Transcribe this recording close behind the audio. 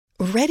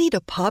Ready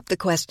to pop the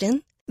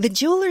question? The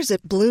jewelers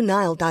at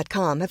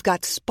BlueNile.com have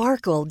got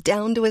sparkle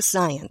down to a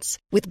science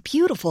with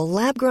beautiful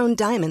lab-grown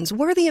diamonds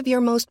worthy of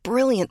your most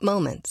brilliant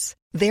moments.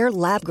 Their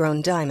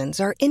lab-grown diamonds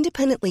are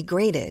independently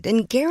graded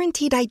and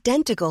guaranteed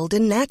identical to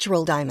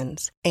natural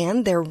diamonds,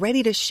 and they're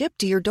ready to ship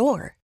to your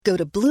door. Go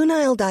to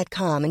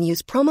BlueNile.com and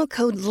use promo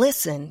code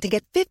LISTEN to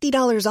get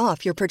 $50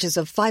 off your purchase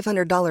of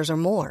 $500 or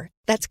more.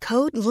 That's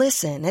code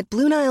LISTEN at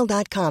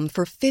BlueNile.com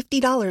for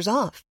 $50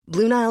 off.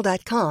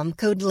 BlueNile.com,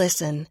 code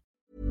LISTEN.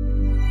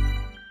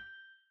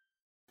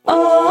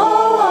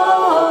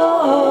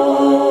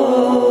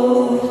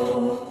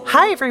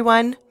 Hi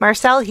everyone,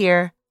 Marcel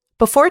here.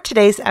 Before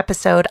today's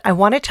episode, I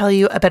want to tell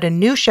you about a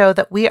new show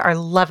that we are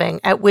loving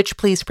at Which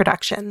Please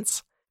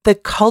Productions, the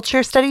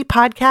Culture Study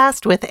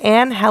Podcast with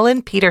Anne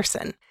Helen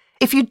Peterson.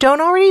 If you don't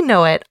already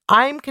know it,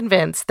 I'm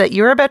convinced that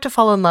you're about to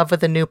fall in love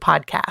with a new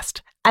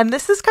podcast. And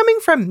this is coming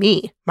from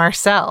me,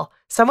 Marcel,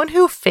 someone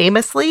who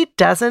famously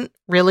doesn't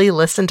really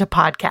listen to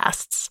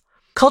podcasts.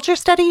 Culture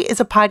Study is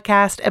a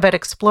podcast about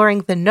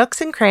exploring the nooks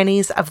and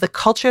crannies of the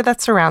culture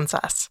that surrounds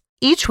us.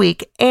 Each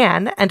week,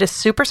 Anne and a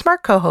super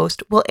smart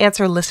co-host will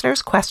answer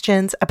listeners'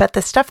 questions about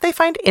the stuff they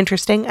find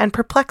interesting and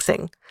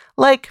perplexing.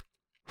 Like,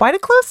 why do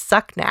clothes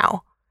suck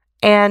now?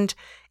 And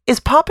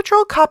is Paw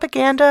Patrol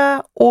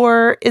propaganda,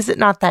 or is it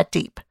not that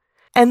deep?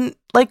 And,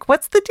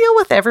 what's the deal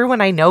with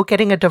everyone I know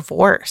getting a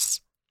divorce?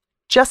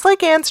 Just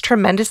like Anne's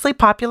tremendously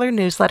popular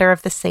newsletter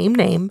of the same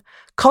name,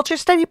 Culture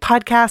Study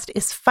Podcast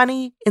is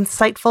funny,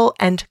 insightful,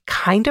 and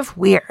kind of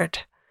weird.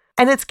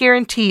 And it's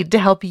guaranteed to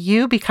help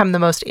you become the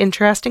most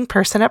interesting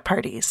person at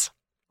parties.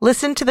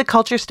 Listen to the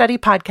Culture Study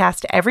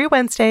Podcast every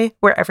Wednesday,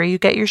 wherever you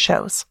get your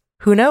shows.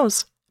 Who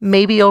knows?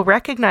 Maybe you'll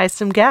recognize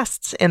some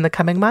guests in the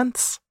coming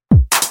months.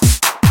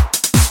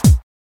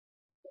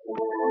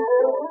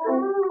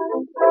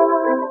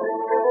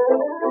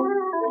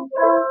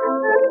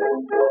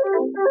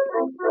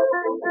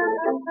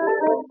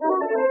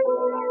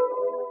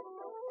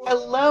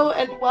 Hello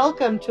and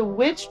welcome to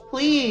Which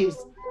Please,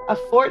 a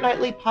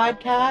fortnightly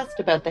podcast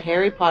about the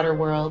Harry Potter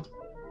world.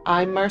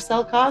 I'm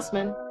Marcel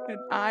Kosman. And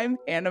I'm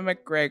Anna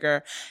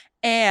McGregor.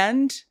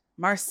 And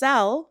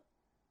Marcel,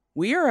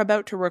 we are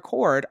about to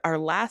record our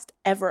last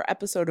ever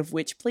episode of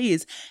Which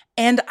Please,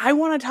 and I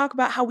want to talk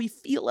about how we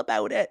feel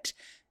about it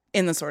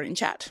in the sorting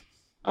chat.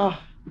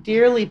 Oh,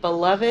 dearly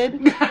beloved,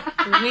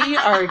 we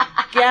are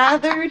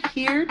gathered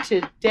here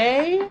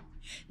today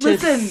to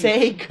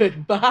say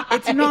goodbye.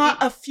 It's not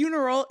a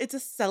funeral, it's a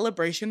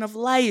celebration of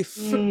life.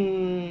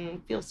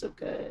 Feels so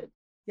good.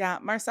 Yeah,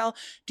 Marcel,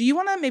 do you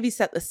want to maybe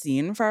set the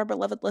scene for our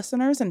beloved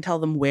listeners and tell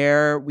them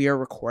where we are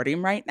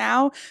recording right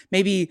now?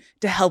 Maybe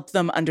to help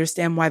them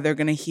understand why they're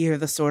going to hear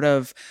the sort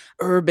of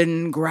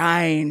urban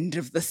grind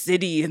of the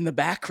city in the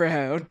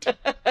background.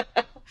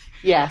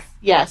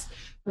 Yes.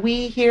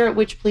 We here at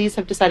Which Please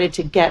have decided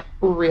to get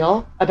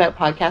real about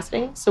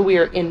podcasting. So we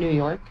are in New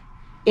York,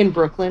 in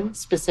Brooklyn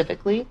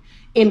specifically,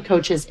 in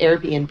Coach's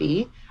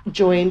Airbnb,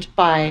 joined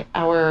by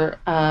our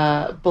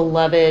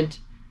beloved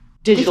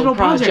digital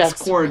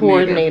projects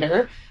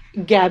coordinator,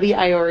 Gabby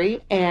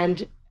Iori.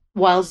 And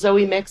while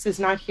Zoe Mix is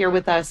not here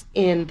with us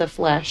in the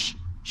flesh,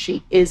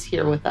 she is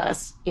here with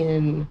us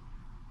in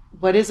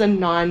what is a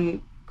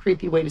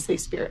non-creepy way to say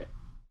spirit.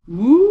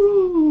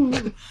 Woo!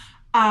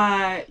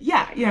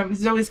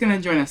 Zoe's going to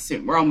join us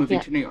soon. We're all moving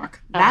to New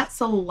York. That's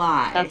a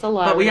lie. That's a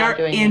lie. But we are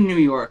in New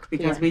York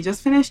because we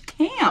just finished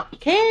camp.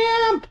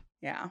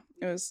 Yeah,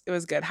 it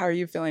was good. How are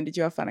you feeling? Did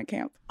you have fun at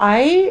camp?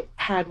 I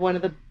had one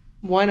of,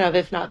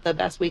 if not the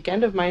best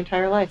weekend of my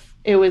entire life.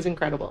 It was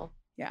incredible.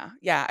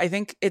 Yeah. I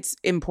think it's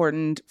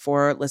important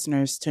for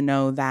listeners to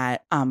know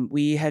that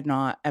we had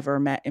not ever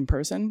met in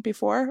person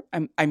before.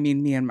 I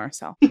mean, me and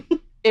Marcel.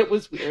 It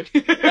was weird.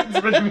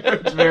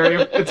 It's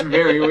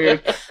very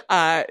weird.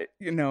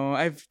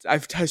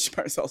 I've touched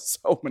Marcel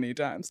so many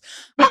times.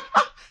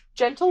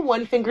 Gentle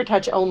one finger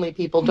touch only,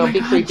 people. Don't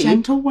be creepy.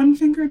 Gentle one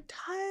finger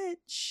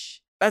touch.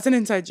 That's an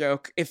inside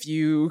joke. If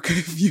you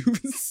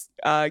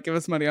give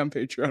us money on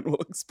Patreon,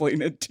 we'll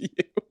explain it to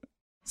you.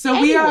 So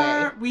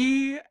anyway,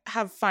 we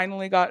have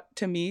finally got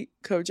to meet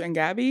Coach and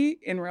Gabby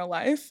in real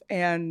life,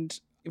 and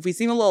if we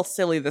seem a little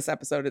silly this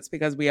episode, it's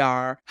because we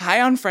are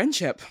high on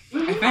friendship,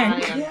 I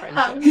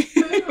think.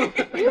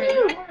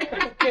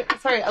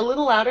 Sorry, a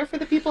little louder for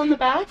the people in the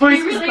back.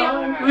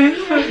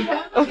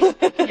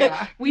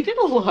 We did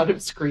a lot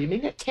of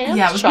screaming at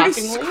camp,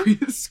 shockingly.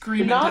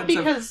 Screaming. Not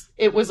because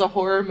it was a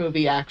horror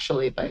movie,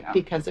 actually, but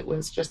because it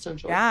was just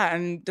enjoyable. Yeah,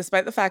 and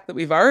despite the fact that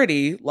we've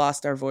already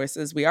lost our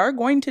voices, we are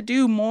going to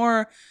do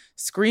more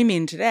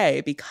screaming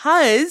today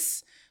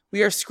because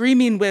we are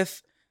screaming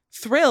with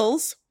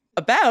thrills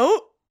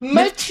about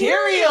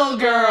Material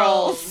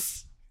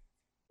Girls.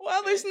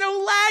 Well, there's no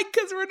lag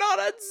because we're not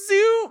on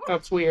Zoom.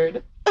 That's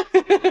weird.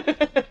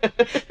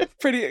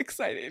 Pretty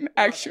exciting,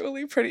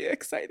 actually. Pretty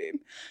exciting.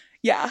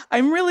 Yeah,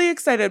 I'm really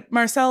excited.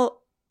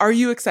 Marcel, are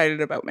you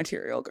excited about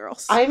Material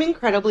Girls? I'm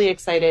incredibly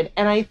excited.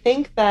 And I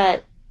think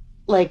that,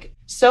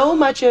 so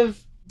much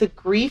of the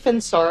grief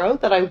and sorrow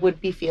that I would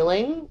be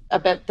feeling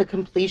about the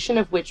completion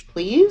of Which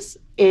Please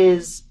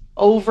is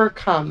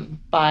overcome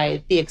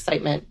by the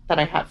excitement that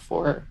I have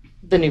for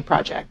the new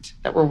project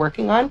that we're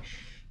working on,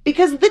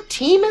 because the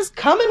team is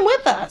coming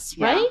with us,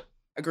 right?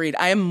 Agreed.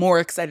 I am more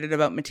excited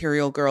about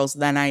Material Girls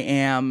than I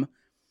am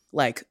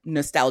like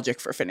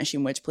nostalgic for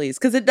finishing Witch Please,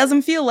 because it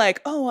doesn't feel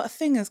like, oh, a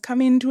thing is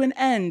coming to an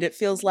end. It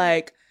feels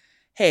like,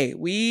 hey,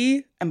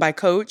 we, and by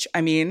coach,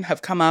 I mean,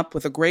 have come up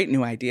with a great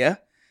new idea.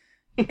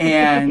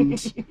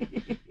 And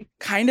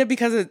kind of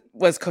because it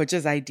was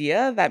coach's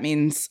idea, that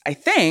means I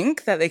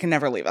think that they can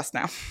never leave us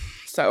now.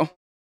 So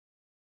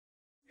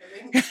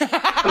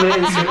I'm going to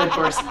insert a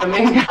course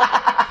coming.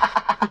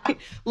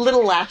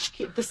 Little latch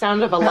key, the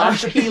sound of a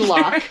latch key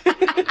lock.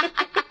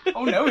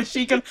 Oh no, is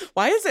she gonna?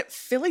 Why is it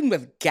filling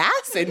with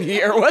gas in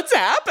here? What's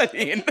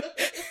happening?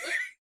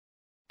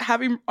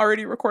 Having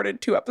already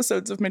recorded 2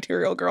 episodes of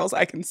Material Girls,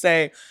 I can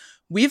say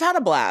we've had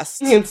a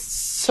blast. It's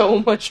so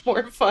much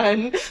more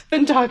fun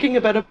than talking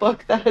about a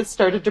book that has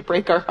started to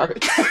break our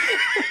hearts.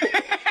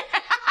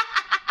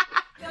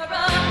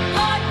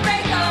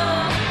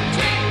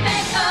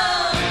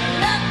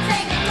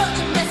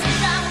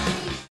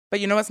 But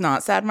you know what's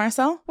not sad,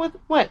 Marcel?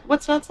 What?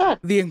 What's not sad?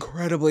 The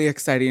incredibly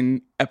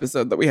exciting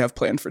episode that we have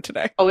planned for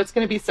today. Oh, it's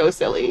going to be so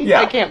silly.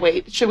 Yeah. I can't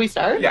wait. Should we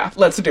start? Yeah,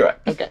 let's do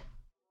it. Okay.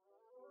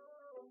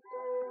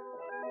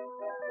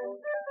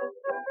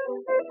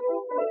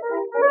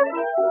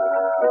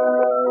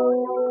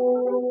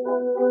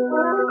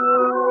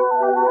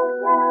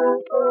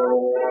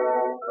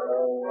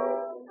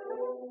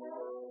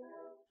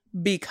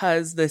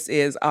 Because this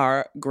is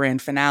our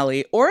grand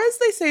finale, or as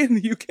they say in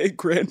the UK,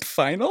 grand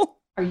final.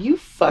 Are you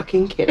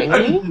fucking kidding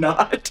me? I'm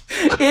not.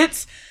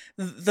 It's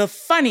the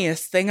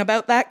funniest thing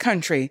about that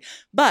country.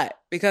 But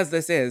because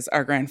this is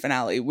our grand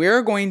finale,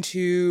 we're going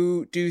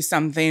to do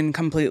something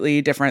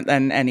completely different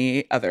than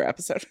any other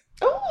episode.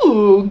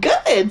 Oh,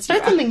 good.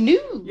 Start something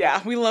new. Yeah,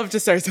 we love to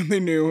start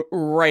something new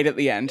right at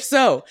the end.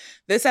 So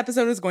this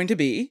episode is going to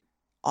be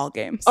all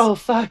games. Oh,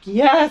 fuck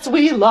yes.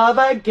 We love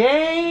a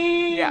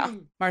game. Yeah.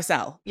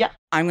 Marcel. Yeah.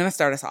 I'm going to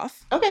start us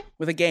off. Okay.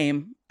 With a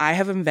game I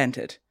have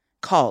invented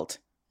called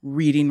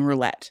Reading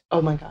Roulette.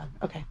 Oh my God.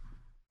 Okay.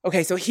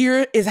 Okay, so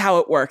here is how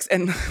it works.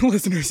 And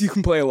listeners, you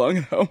can play along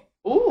at home.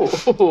 Ooh.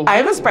 I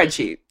have a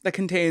spreadsheet that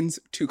contains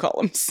 2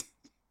 columns.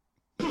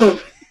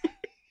 Oh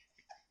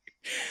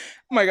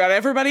my God,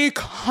 everybody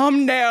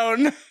calm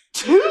down.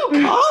 2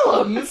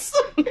 columns?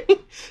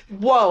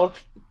 Whoa.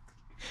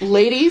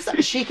 Ladies,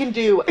 she can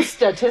do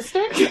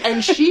statistics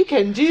and she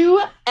can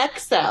do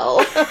Excel.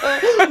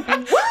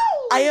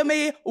 I am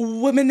a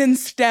woman in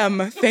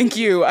STEM. Thank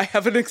you. I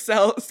have an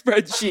Excel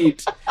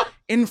spreadsheet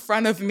in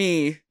front of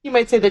me. You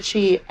might say that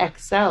she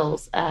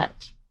excels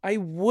at... I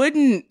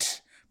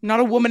wouldn't. I'm not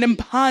a woman in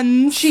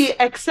puns. She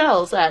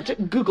excels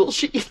at Google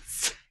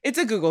Sheets. It's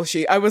a Google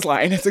Sheet. I was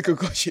lying. It's a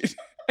Google Sheet.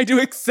 I do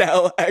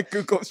excel at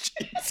Google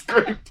Sheets.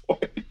 Great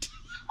point.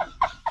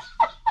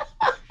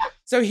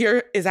 So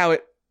here is how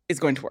it is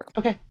going to work.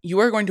 Okay. You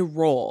are going to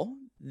roll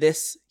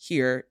this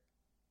here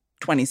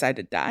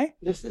 20-sided die.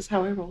 This is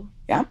how I roll.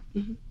 Yeah.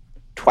 Mm-hmm.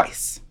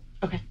 Twice.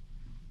 Okay.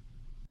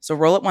 So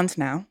roll it once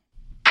now.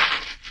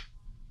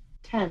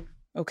 10.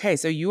 Okay,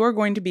 so you are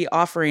going to be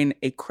offering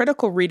a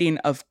critical reading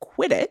of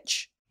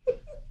Quidditch.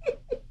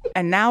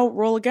 And now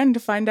roll again to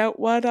find out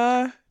what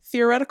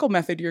theoretical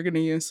method you're going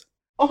to use.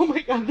 Oh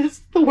my God, this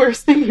is the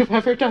worst thing you've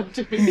ever done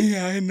to me.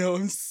 Yeah, I know.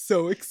 I'm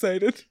so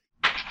excited.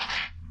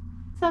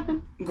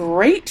 7.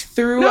 Great.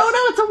 Through... No,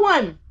 it's a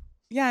 1.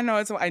 Yeah,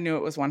 no, I knew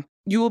it was 1.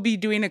 You will be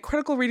doing a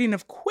critical reading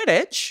of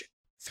Quidditch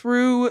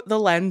through the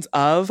lens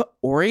of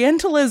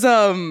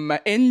Orientalism.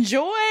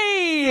 Enjoy!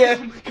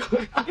 Oh my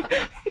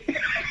God.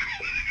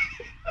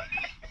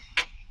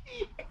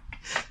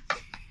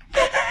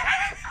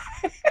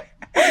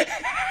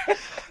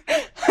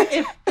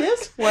 If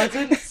this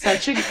wasn't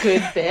such a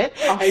good bit,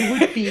 I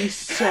would be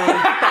so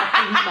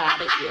fucking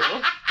mad at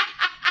you.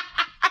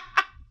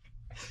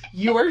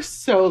 You are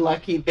so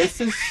lucky.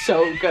 This is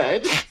so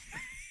good.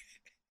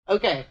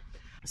 Okay.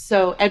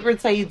 So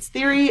Edward Said's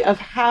theory of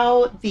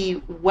how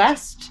the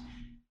West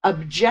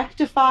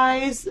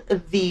objectifies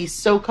the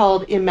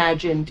so-called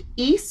imagined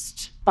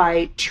East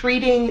by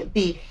treating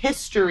the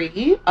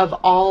history of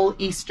all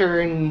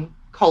Eastern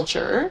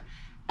culture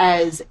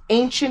as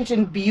ancient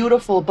and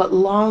beautiful, but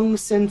long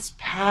since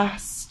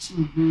past,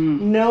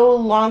 no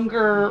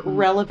longer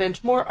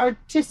relevant, more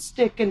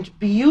artistic and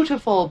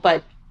beautiful,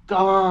 but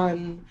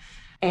gone.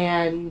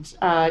 And,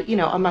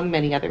 among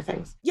many other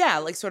things. Yeah,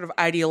 like sort of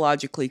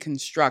ideologically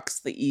constructs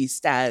the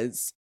East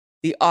as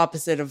the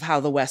opposite of how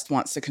the West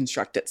wants to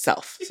construct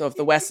itself. So if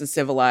the West is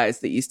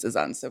civilized, the East is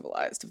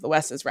uncivilized. If the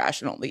West is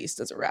rational, the East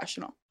is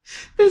irrational.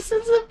 This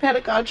is a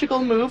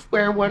pedagogical move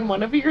where when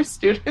one of your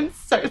students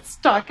starts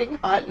talking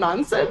hot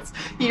nonsense,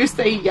 you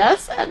say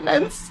yes and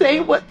then say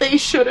what they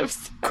should have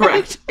said.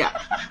 Correct. Yeah.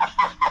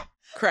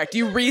 Correct.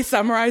 You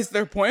re-summarize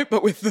their point,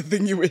 but with the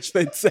thing you wish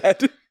they'd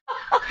said.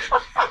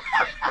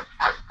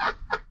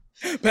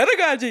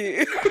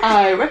 Pedagogy.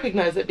 I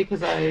recognize it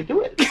because I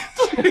do it.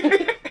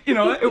 You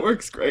know what? It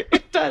works great.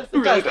 It does. It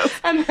really does.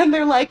 And then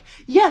they're like,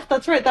 yes,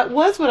 that's right. That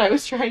was what I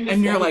was trying to say.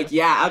 And you're like,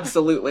 yeah,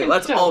 absolutely.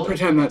 Let's all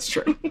pretend that's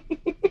true.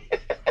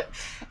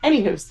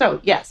 Anywho, so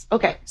yes.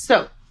 Okay.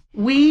 So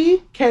we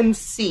can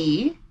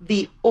see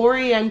the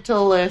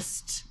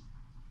Orientalist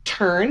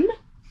turn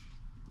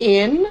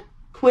in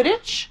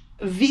Quidditch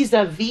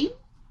vis-a-vis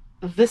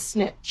the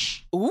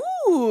snitch.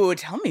 Ooh,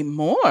 tell me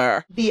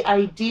more. The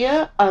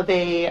idea of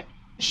a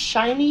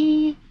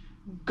shiny,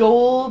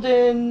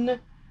 golden,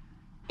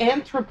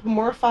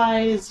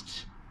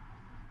 anthropomorphized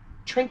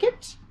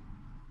trinket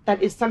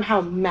that is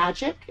somehow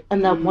magic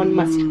and that one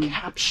must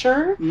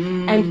capture,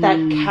 and that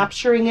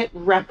capturing it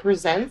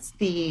represents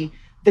the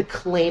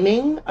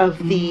claiming of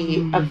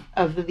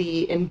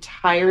the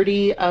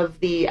entirety of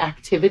the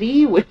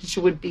activity, which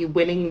would be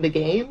winning the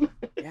game.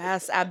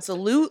 Yes,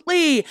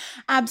 absolutely.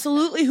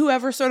 Absolutely.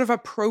 Whoever sort of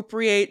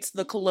appropriates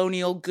the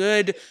colonial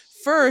good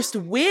first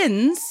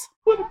wins.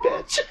 What a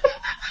bitch.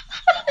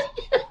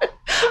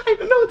 I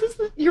don't know.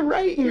 You're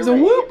right. There's a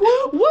whoop,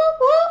 whoop, whoop,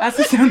 whoop. That's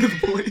the sound of the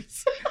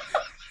police.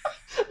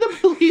 The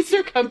police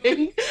are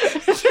coming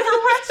to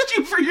arrest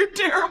you for your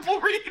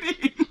terrible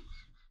reading.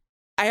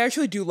 I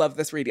actually do love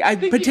this reading.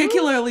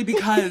 Particularly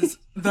because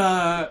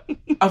the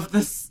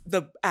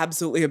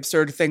absolutely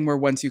absurd thing where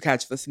once you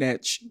catch the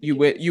snitch, you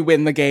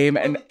win the game,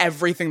 and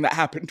everything that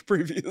happened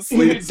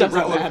previously it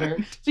doesn't matter.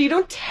 So you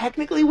don't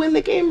technically win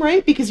the game,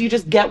 right? Because you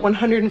just get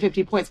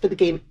 150 points, but the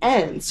game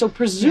ends. So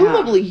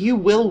presumably you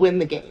will win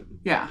the game.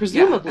 Yeah,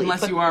 presumably,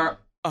 unless you are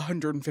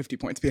 150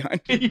 points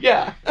behind.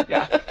 Yeah.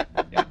 That's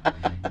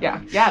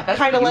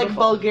kind of like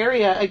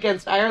Bulgaria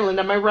against Ireland.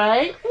 Am I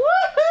right?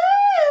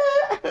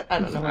 I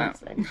don't know what I'm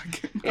saying.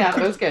 Yeah,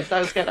 that was good.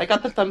 I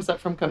got the thumbs up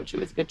from Coach. It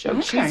was a good joke.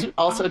 Okay. She's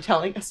also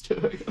telling us to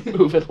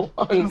move it along.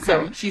 Okay.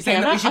 So she's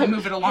saying that we should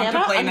move it along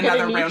to play in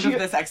another round of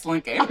this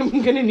excellent game.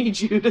 I'm going to need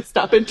you to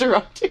stop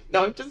interrupting.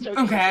 No, I'm just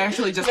joking. Okay, I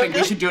actually just think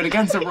we should do it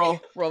again. So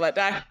roll that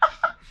die.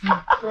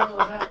 Roll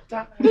that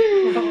die.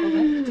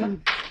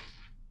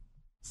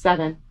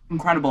 7.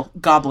 Incredible.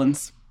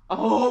 Goblins.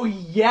 Oh,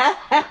 yes!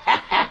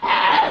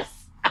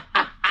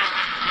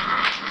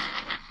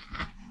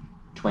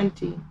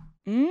 20.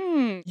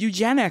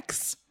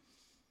 Eugenics.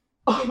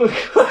 Oh my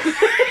god.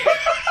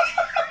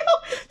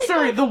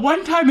 Sorry, the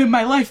one time in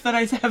my life that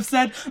I have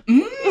said,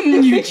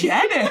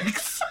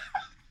 eugenics.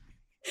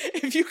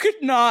 If you could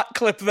not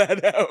clip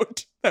that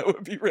out, that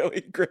would be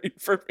really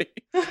great for me.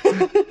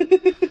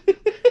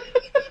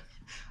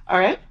 All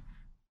right.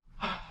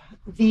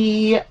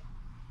 The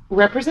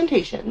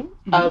representation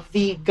of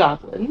the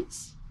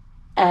goblins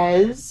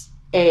as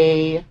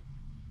a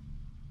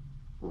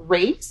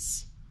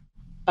race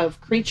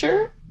of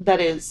creature that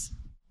is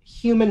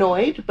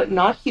humanoid but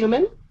not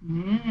human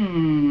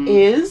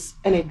is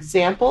an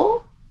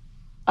example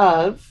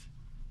of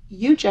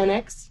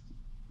eugenics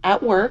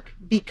at work,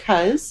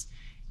 because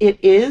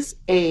it is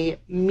a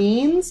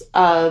means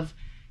of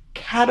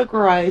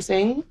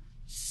categorizing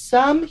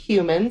some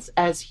humans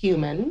as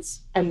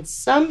humans and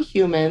some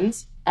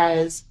humans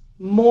as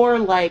more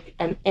like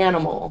an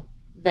animal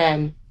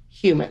than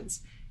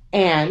humans.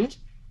 And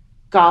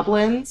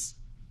goblins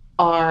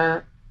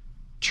are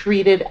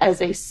treated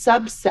as a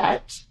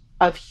subset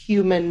of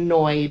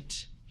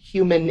humanish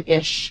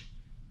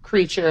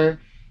creature,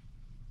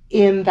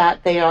 in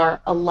that they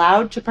are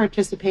allowed to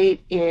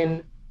participate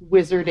in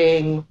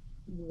wizarding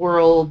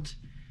world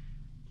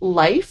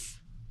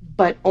life,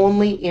 but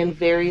only in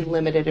very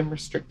limited and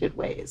restricted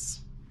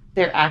ways.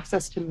 Their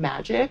access to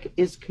magic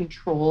is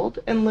controlled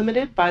and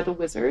limited by the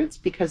wizards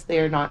because they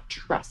are not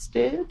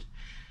trusted.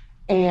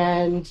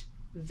 And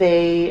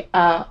they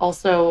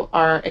also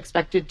are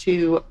expected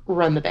to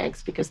run the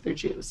banks because they're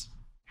Jews.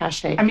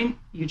 Hashtag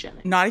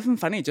eugenics. Not even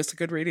funny, just a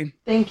good reading.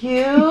 Thank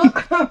you.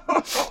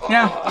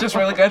 Yeah, just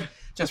really good.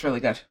 Just really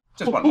good.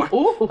 Just one more.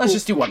 Let's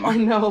just do one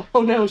more.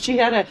 Oh no. She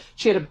had a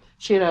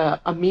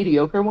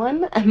mediocre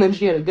one, and then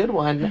she had a good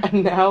one,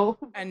 and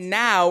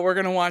now we're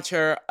gonna watch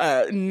her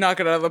knock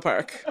it out of the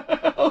park.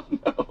 Oh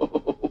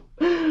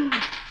no.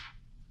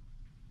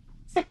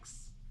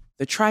 6.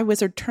 The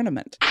Triwizard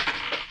Tournament.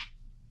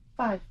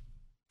 5.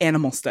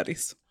 Animal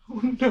studies.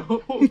 Oh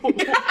no.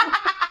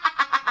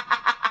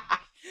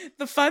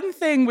 The fun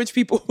thing, which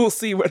people will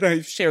see when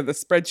I share the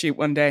spreadsheet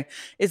one day,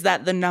 is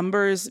that the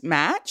numbers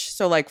match.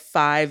 So like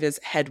 5 is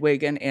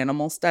Hedwig and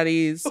Animal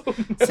Studies. Oh,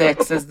 no.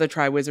 6 is the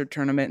Triwizard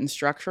Tournament and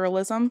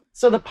Structuralism.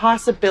 So the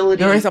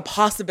possibility... There is a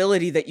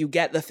possibility that you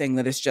get the thing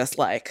that is just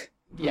like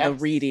a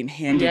reading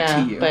handed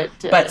to you. But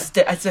it's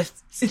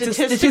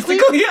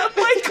statistically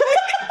unlikely.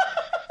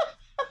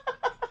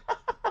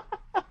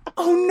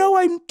 Oh no,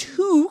 I'm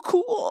too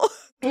cool.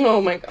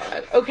 Oh my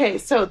god. Okay,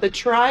 so the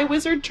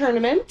Triwizard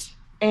Tournament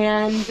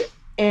and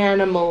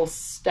Animal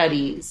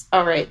Studies.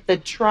 All right, the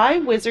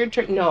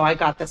Triwizard No, I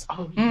got this.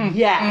 Oh,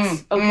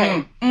 yes.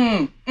 Okay.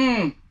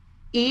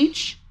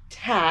 Each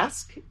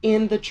task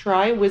in the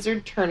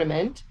Triwizard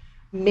Tournament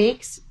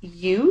makes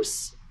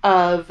use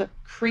of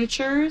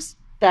creatures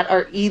that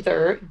are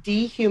either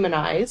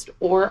dehumanized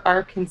or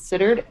are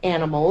considered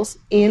animals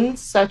in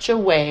such a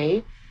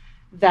way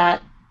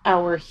that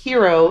our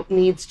hero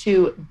needs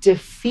to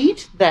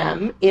defeat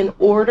them in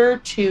order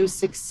to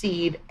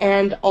succeed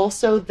and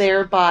also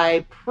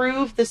thereby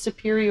prove the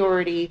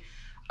superiority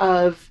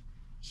of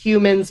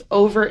humans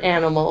over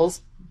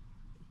animals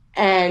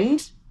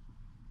and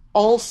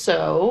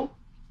also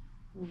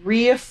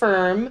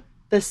reaffirm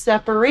the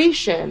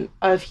separation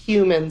of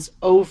humans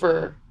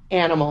over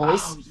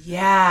animals. Oh,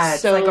 yeah.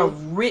 It's like a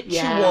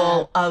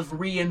ritual of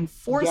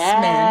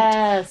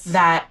reinforcement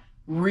that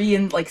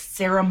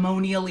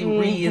ceremonially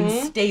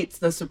reinstates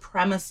the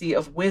supremacy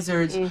of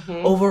wizards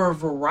over a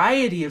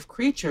variety of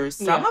creatures,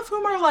 some of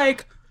whom are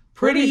like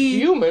pretty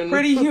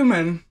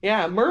human.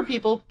 Yeah, mer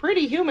people,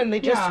 pretty human. They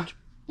just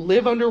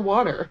live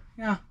underwater.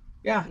 Yeah.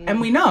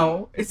 And we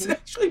know it's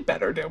actually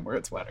better down where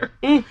it's wetter.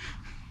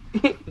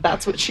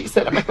 That's what she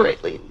said. Am I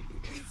right, lady?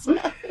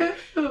 That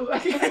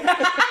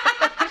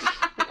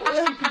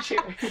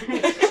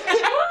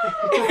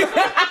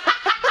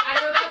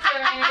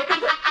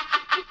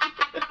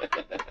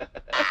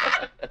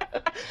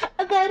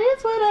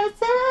is what I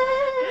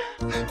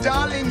said.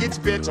 Darling, it's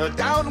better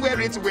down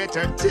where it's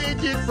wetter.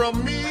 Take it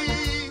from me.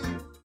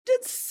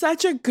 Did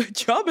such a good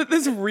job at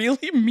this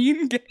really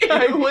mean game.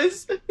 I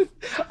was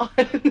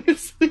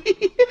honestly,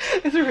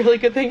 it's a really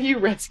good thing you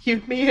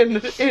rescued me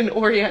in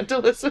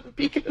Orientalism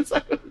because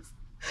I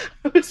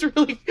was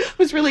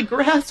really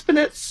grasping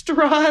at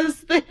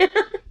straws there.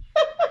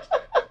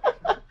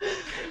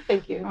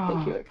 Thank you.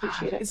 Thank you. I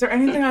appreciate it. Is there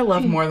anything I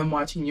love more than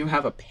watching you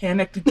have a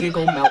panicked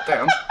giggle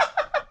meltdown?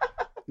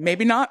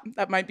 Maybe not.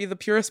 That might be the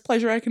purest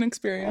pleasure I can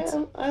experience.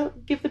 I'll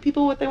give the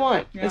people what they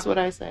want, is what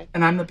I say.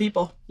 And I'm the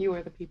people. You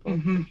are the people.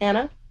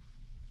 Hannah,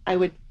 I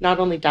would not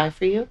only die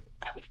for you,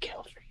 I would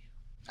kill for you.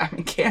 I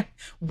mean,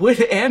 would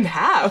and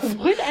have.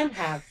 Would and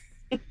have.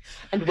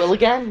 And will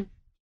again.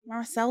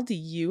 Marcel, do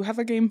you have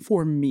a game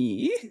for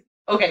me?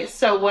 Okay,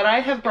 so what I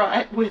have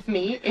brought with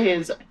me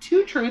is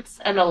 2 truths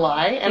and a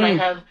lie, and I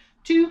have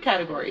 2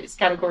 categories.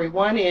 Category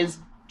 1 is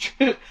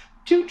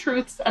 2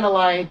 truths and a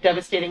lie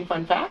devastating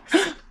fun facts,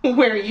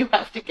 where you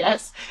have to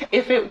guess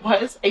if it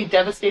was a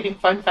devastating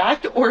fun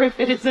fact or if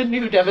it is a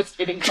new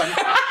devastating fun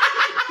fact.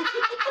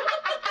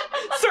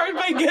 Sorry,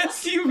 by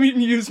guess you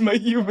mean use my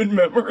human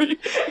memory.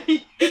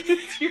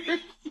 It's your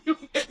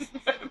human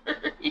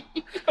memory.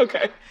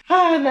 Okay.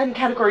 And then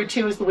category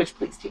 2 is the Witch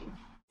Please team.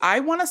 I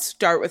want to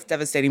start with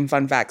devastating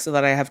fun facts so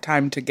that I have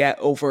time to get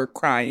over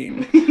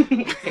crying.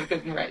 Okay,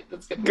 good and right.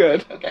 That's good.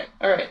 Good. Okay.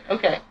 All right.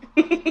 Okay.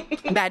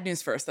 Bad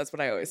news first. That's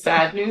what I always say.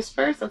 Bad news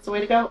first. That's the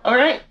way to go. All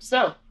right.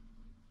 So,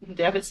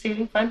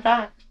 devastating fun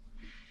fact.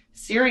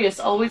 Sirius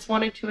always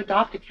wanted to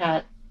adopt a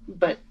cat,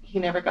 but he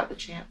never got the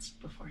chance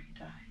before he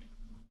died.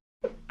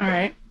 All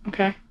right.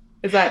 Okay.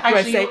 Is that,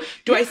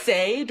 do I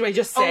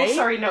just say? Oh,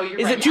 sorry, no, you're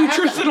right. Is it 2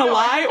 truths and a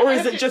lie, or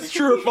is it just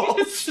true or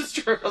false? It's just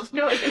true or false.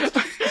 No,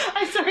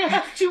 I'm sorry, I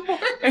have 2 more.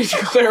 I need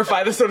to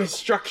clarify the sort of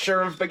structure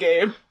of the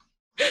game.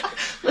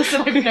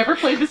 Listen, I've never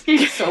played this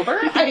game sober.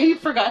 I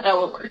forgot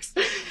how it works.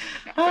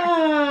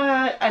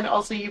 And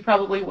also, you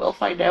probably will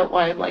find out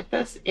why I'm like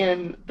this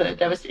in the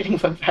Devastating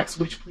Fun Facts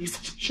Witch Please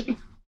edition.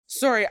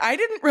 Sorry, I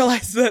didn't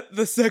realize that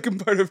the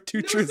second part of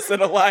 2 Truths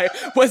and a Lie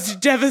was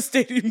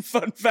Devastating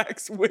Fun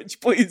Facts Witch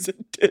Please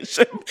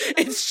edition.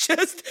 It's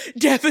just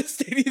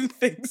devastating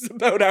things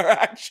about our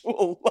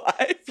actual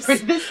lives.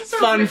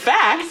 Fun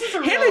fact,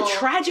 Hannah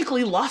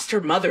tragically lost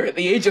her mother at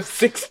the age of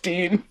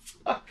 16.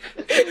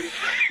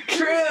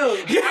 True.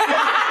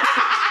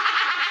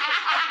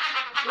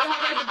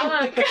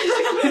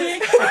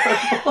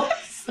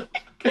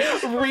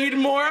 Read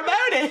more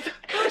about it.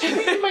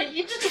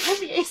 You just put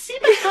the AC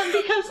back on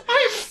because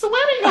I'm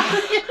sweating over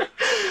here.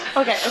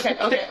 Okay.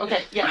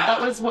 Yeah,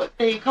 that was what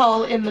they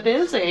call in the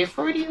biz a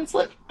Freudian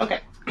slip. Okay.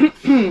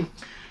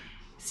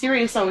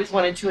 Sirius always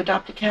wanted to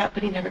adopt a cat,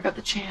 but he never got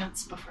the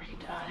chance before he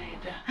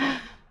died.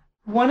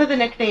 One of the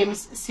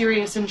nicknames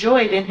Sirius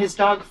enjoyed in his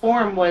dog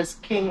form was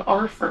King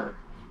Arthur.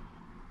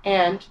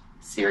 And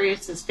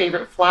Sirius's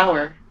favorite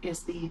flower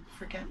is the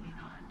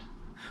forget-me-not.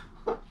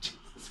 Oh,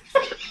 Jesus.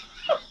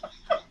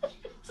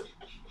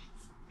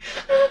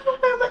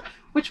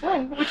 Which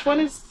one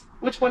is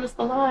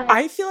the lie?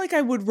 I feel like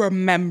I would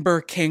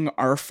remember King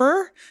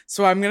Arthur,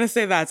 so I'm gonna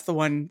say that's the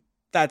one.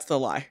 That's the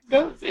lie.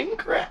 That's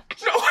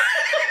incorrect. No.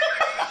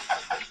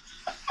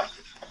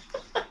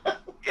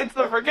 It's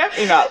the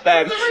forget-me-not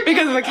then,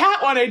 because the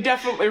cat one I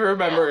definitely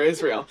remember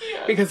is real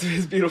because of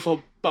his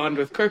beautiful bond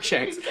with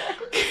Crookshanks.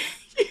 Exactly.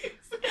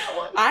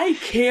 I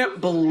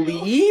can't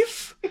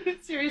believe.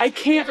 I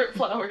can't. Favorite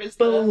flower is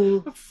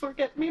the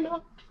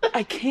forget-me-not.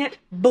 I can't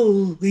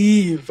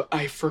believe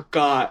I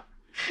forgot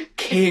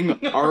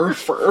King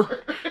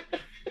Arthur.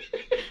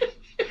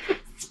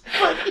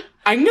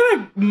 I'm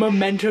gonna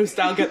memento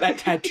style get that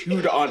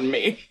tattooed on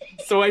me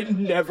so I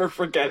never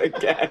forget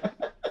again.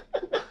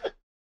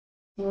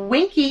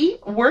 Winky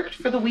worked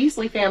for the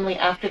Weasley family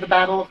after the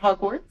Battle of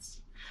Hogwarts.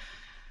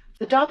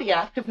 The Dobby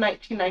Act of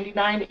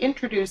 1999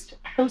 introduced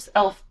house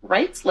elf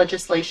rights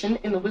legislation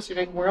in the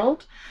wizarding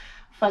world.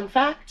 Fun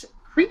fact,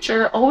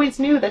 Creature always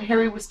knew that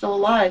Harry was still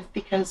alive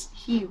because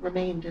he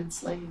remained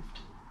enslaved.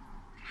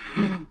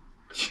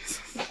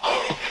 Jesus.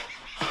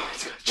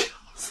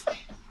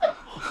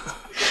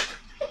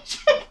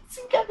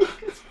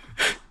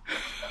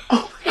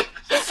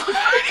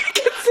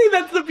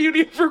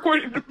 beauty of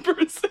recording in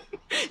person.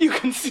 You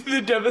can see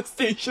the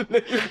devastation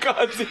that you're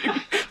causing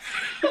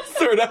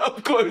sort of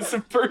up close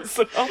and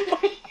personal.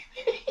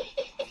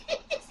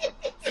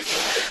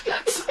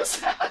 That's so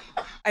sad.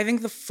 I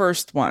think the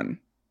first one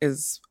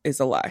is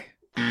a lie.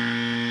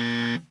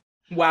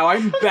 Wow,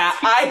 I'm bad.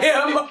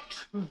 I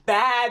am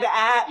bad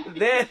at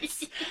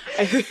this.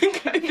 I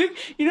think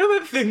you know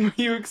that thing where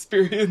you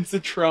experience a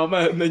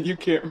trauma and then you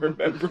can't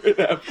remember it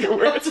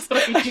afterwards. That's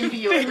what I do to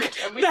you every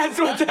time we That's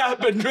what's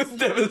happened with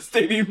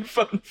devastating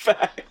fun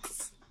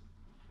facts.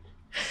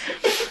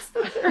 It's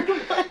the third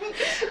one.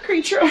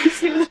 Creature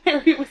always knew that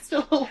Harry was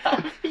still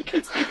alive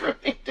because he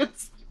remained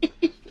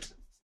asleep.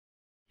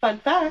 Fun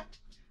fact: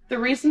 the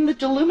reason the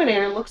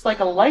Deluminator looks like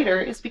a lighter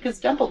is because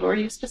Dumbledore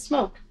used to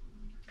smoke.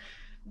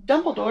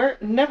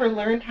 Dumbledore never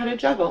learned how to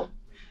juggle.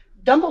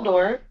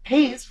 Dumbledore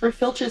pays for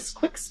Filch's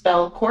quick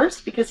spell course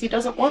because he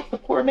doesn't want the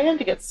poor man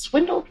to get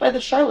swindled by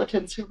the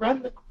charlatans who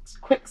run the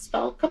quick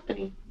spell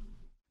company.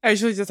 I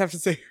usually just have to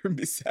say and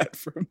be sad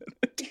for a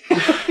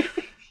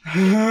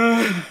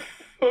minute.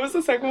 What was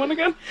the second one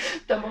again?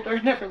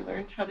 Dumbledore never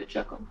learned how to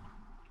juggle.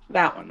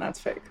 That one, that's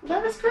fake.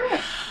 That is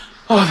correct.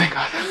 Oh, thank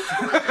God.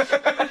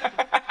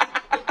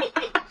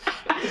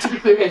 To be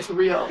clear, it's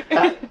real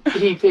that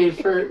he paid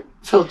for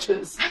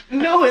Filch's.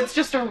 No, it's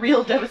just a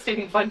real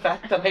devastating fun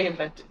fact that I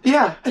invented.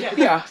 Yeah.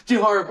 Yeah.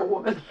 Do horrible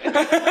woman.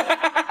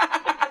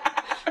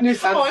 New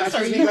sound Oh, I'm effects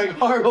sorry. is being like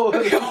horrible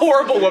woman.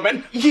 Horrible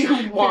woman.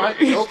 You want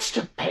Filch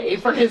to pay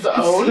for his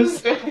own?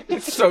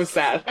 It's so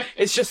sad.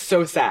 It's just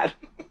so sad.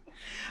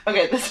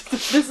 Okay,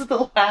 this is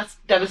the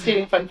last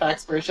devastating fun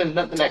facts version.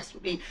 Then the next will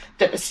be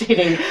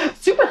devastating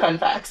super fun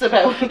facts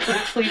about the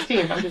Weasley's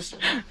team. I'm just...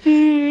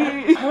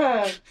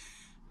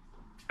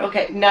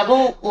 Okay,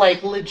 Neville,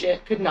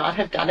 legit could not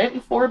have done it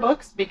in 4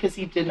 books because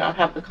he did not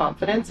have the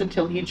confidence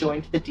until he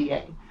joined the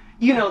DA.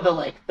 You know,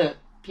 the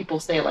people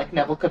say,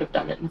 Neville could have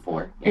done it in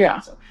 4.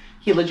 Yeah. So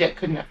he legit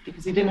couldn't have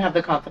because he didn't have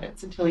the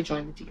confidence until he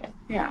joined the DA.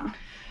 Yeah.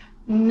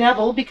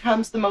 Neville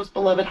becomes the most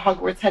beloved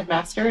Hogwarts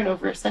headmaster in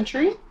over a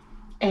century.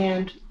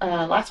 And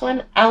last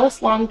one,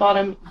 Alice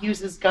Longbottom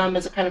uses gum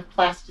as a kind of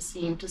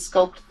plasticine to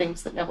sculpt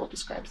things that Neville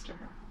describes to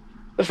her.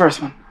 The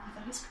first one.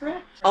 That is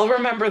correct. I'll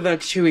remember the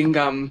chewing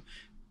gum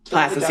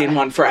plasticine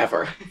one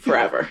forever.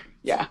 Forever.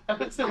 Yeah. That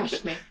was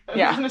Crushed me.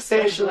 Yeah. an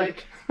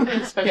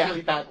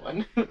especially bad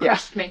one. Yeah.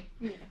 Crushed me.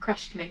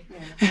 Crushed me.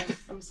 Yeah,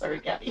 I'm sorry,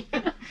 Gabby.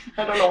 I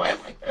don't know why I'm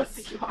like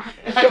this. You are.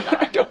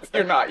 I don't,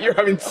 you're not. You're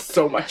having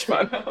so much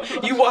fun.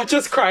 You watch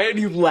us cry and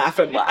you laugh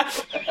and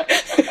laugh.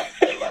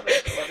 I love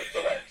it.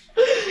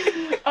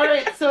 All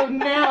right, so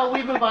now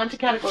we move on to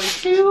category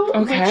 2,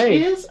 Okay.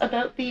 which is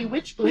about the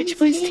Witch Please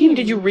team.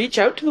 Did you reach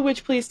out to the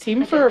Witch Please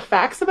team for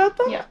facts about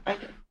them? Yeah, I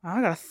did. Wow,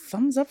 I got a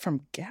thumbs up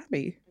from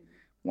Gabby.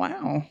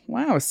 Wow.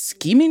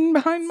 Scheming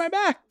behind my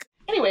back.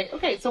 Anyway,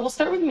 okay, so we'll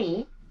start with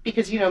me,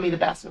 because you know me the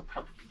best, and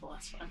probably the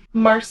last one.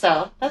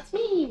 Marcel, that's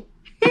me.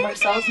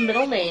 Marcel's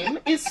middle name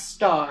is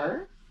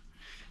Star.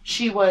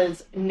 She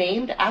was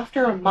named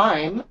after a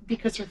mime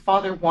because her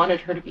father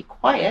wanted her to be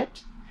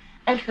quiet,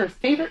 and her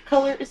favorite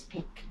color is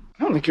pink.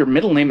 I don't think your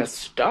middle name is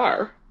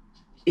Star.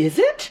 Is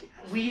it?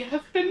 We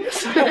have been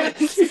Is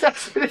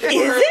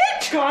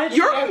it? God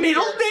Your damn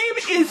middle it.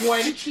 name is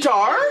 20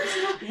 Star?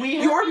 We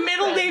have Your been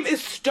middle friends. name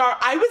is Star.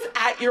 I was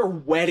at your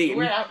wedding. You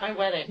were at my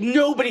wedding.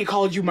 Nobody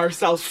called you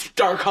Marcel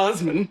Star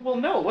Cosman. Well,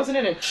 no, it wasn't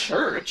in a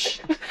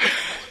church.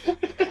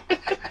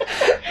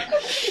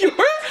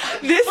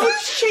 This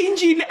is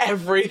changing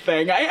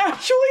everything. I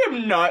actually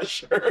am not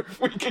sure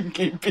if we can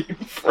keep being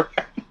friends.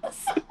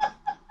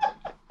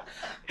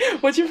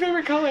 What's your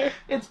favorite color?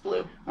 It's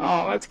blue.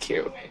 Oh, that's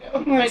cute. I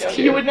know. That's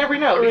cute. You would never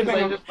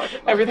know.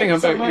 Everything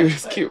about you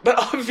is cute. But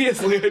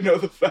obviously I know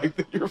the fact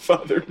that your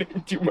father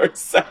named you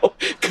Marcel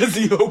because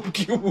he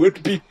hoped you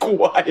would be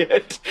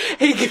quiet.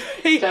 Hey,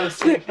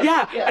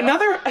 yeah,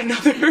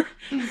 another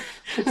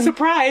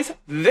surprise.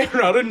 They're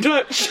not in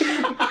touch.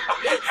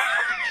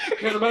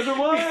 Can't imagine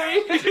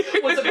why.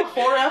 Was it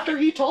before or after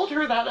he told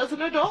her that as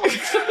an adult?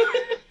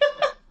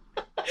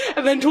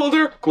 And then told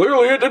her,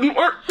 clearly it didn't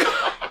work.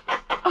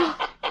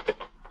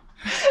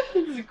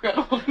 This is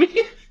incredible to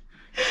me.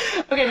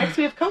 Okay, next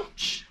we have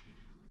Coach.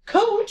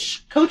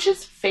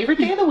 Coach's favorite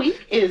day of the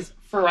week is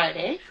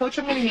Friday. Coach,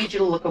 I'm going to need you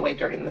to look away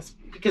during this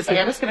because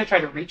Anna's going to try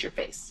to read your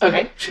face.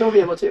 Okay, she'll be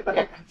able to. But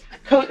okay.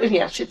 Coach,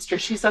 yeah, it's true.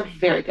 She's a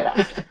very good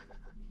actor.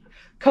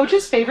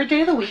 Coach's favorite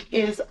day of the week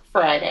is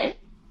Friday.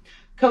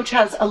 Coach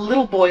has a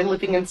little boy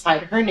living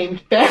inside her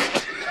named Ben.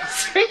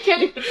 I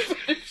can't even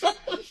finish that.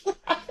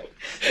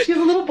 She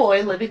has a little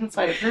boy living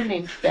inside of her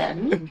named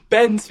Ben.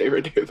 Ben's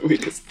favorite day of the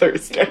week is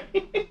Thursday.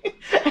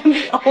 And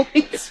the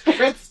only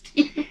sports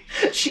team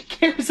she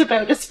cares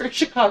about is her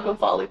Chicago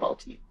volleyball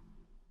team.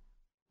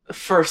 The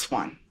first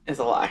one is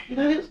a lie.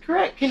 That is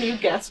correct. Can you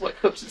guess what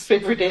Coach's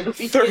favorite day of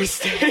the week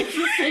Thursday. is?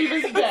 The same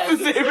as It's Ben.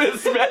 the same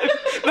as Ben.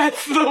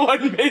 That's the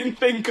one main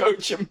thing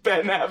Coach and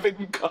Ben have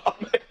in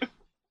common.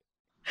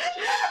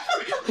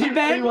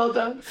 very well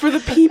done. For the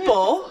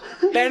people,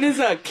 Ben is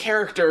a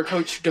character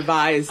Coach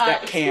devised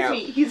at Excuse camp.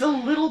 me, he's a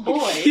little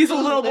boy. He's a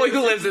little boy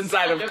who lives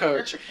inside of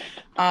Coach.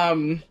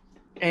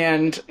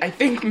 And I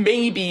think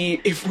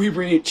maybe if we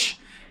reach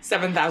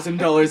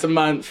 $7,000 a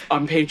month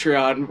on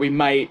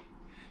Patreon,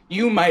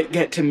 you might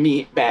get to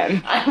meet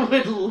Ben. I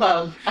would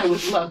love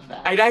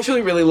that. I'd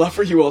actually really love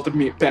for you all to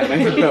meet Ben.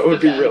 I think that would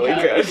be really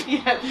good.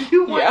 Yeah, if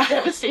you want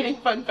devastating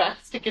fun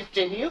facts to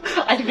continue,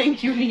 I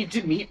think you need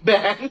to meet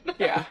Ben.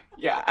 Yeah,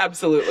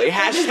 absolutely.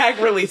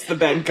 Hashtag release the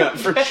Ben cut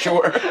for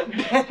sure.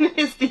 Ben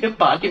is the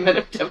embodiment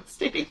of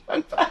devastating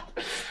fun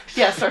facts.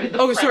 Yeah, sorry.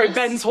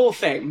 Ben's whole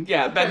thing.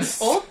 Yeah, Ben's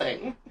whole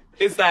thing.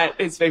 Is that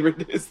his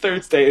favorite is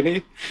Thursday,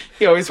 and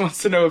he always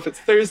wants to know if it's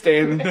Thursday,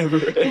 and it never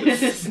is.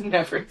 It is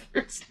never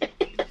Thursday.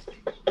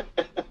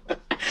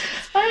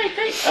 All right,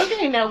 great.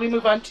 Okay, now we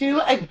move on to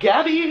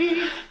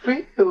Gabby.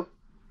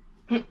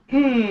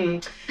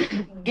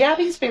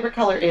 Gabby's favorite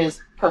color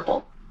is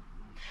purple.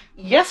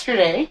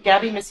 Yesterday,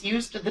 Gabby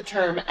misused the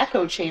term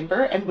echo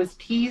chamber and was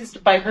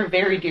teased by her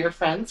very dear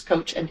friends,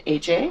 Coach and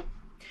AJ.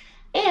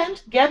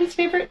 And Gabby's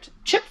favorite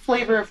chip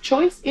flavor of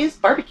choice is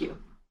barbecue.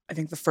 I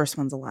think the first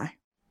one's a lie.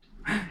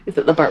 Is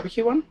it the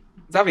barbecue one?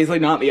 It's obviously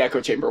not the echo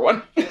chamber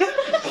one.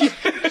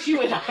 She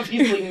would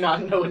obviously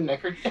not know what an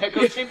echo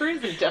chamber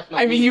is, and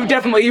definitely. I mean, you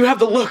have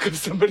the look of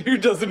somebody who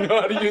doesn't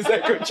know how to use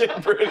echo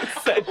chamber in a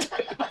sentence.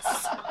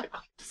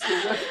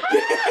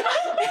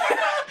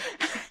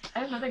 I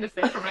have nothing to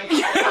say for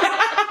myself.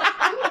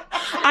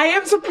 I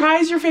am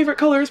surprised your favorite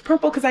color is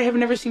purple because I have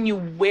never seen you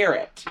wear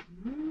it.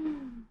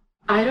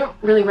 I don't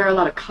really wear a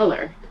lot of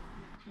color.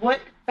 What?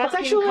 That's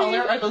actually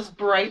color are those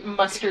bright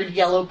mustard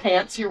yellow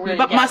pants you're wearing?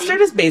 But Gabby?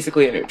 mustard is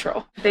basically a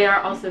neutral. They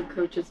are also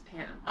Coach's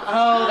pants.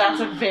 Oh, that's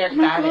a very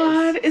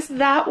God, is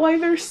that why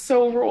they're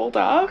so rolled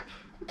up?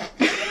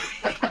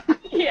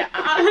 Yeah.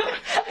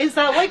 Is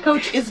that why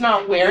Coach is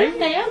not wearing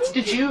pants?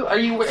 Are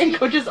you wearing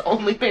Coach's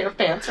only pair of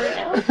pants right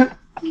now?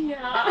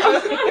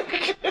 Yeah.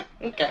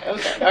 Okay. All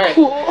right.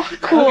 Cool.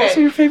 Okay. So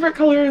your favorite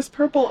color is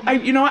purple.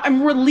 You know what?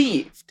 I'm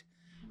relieved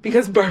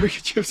because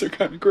barbecue chips are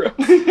kind of gross.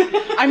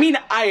 I mean,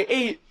 I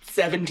ate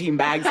 17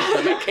 bags of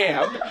them at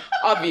camp,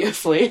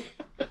 obviously.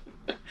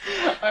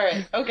 All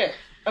right. Okay.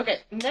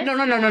 Next.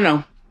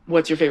 No.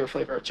 What's your favorite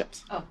flavor of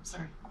chips? Oh,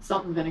 sorry.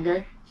 Salt and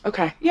vinegar.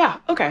 Okay. Yeah.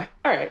 Okay.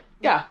 All right.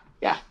 Yeah.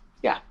 Makes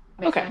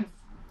Okay. sense.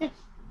 Yeah.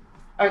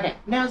 Okay.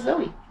 Now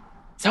Zoe.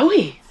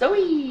 Zoe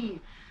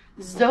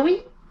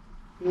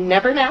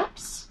never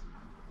naps.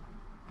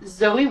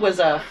 Zoe was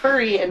a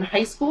furry in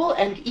high school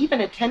and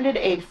even attended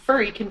a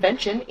furry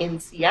convention in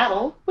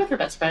Seattle with her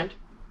best friend.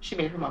 She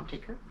made her mom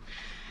take her.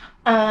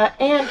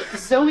 And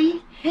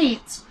Zoe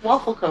hates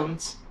waffle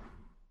cones.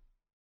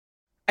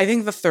 I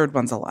think the third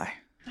one's a lie.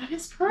 That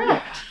is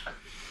correct.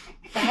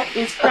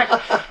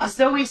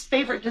 Zoe's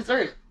favorite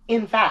dessert,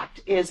 in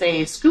fact, is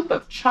a scoop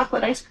of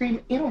chocolate ice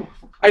cream in a waffle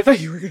cone. I thought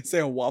you were going to say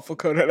a waffle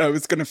cone and I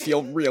was going to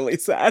feel really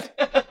sad.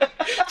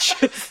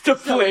 Just a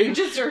plain... You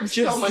deserve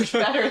so much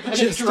better than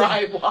a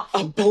dry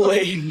waffle. A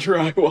plain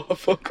dry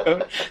waffle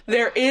cone.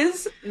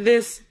 There's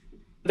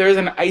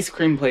an ice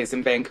cream place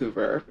in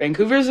Vancouver.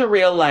 Vancouver's a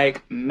real,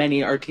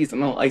 many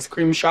artisanal ice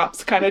cream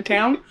shops kind of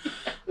town.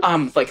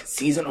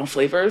 Seasonal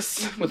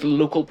flavors with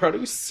local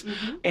produce.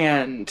 Mm-hmm.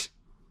 And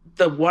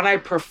the one I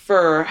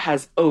prefer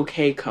has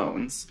okay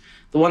cones.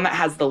 The one that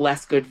has the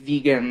less good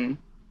vegan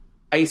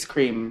ice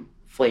cream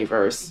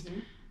flavors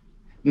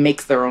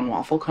makes their own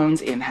waffle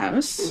cones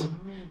in-house.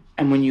 Mm-hmm.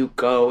 And when you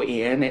go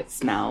in, it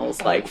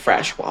smells like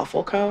fresh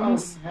waffle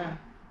cones. Oh, yeah.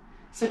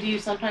 So do you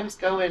sometimes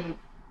go and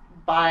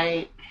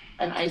buy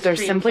an ice They're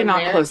cream simply from not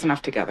there, close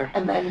enough together.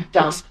 and then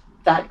dump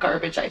that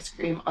garbage ice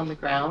cream on the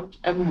ground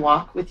and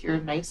walk with your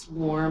nice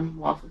warm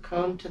waffle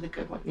cone to the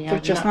good one? Yeah,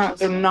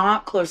 they're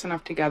not close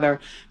enough together.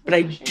 But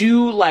I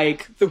do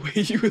like the way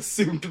you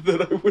assumed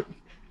that I would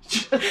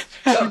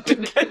have to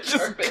get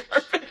just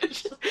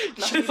garbage.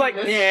 Just fuck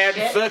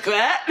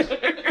that.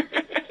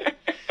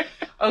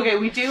 Okay,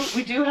 we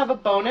do have a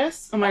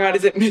bonus. Oh my God,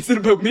 is it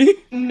about me?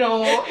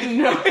 No,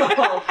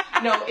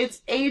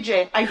 it's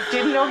AJ. I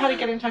didn't know how to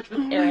get in touch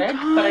with Eric,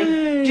 but I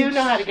do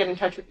know how to get in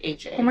touch with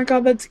AJ. Oh my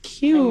God, that's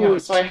cute. I know,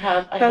 so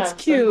that's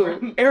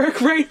cute. Eric,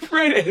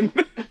 right in.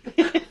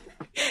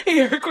 Hey,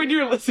 Eric, when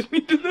you're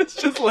listening to this,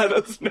 just let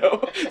us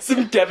know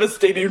some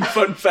devastating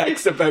fun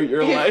facts about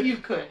your life. If you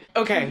could.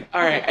 Okay,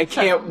 all right. I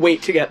can't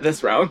wait to get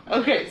this wrong.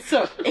 Okay,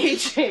 so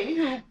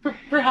AJ, who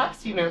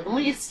perhaps you know the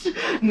least,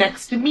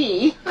 next to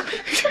me. I'm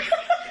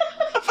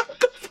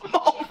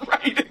all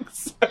right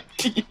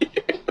except you.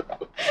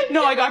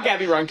 No, I got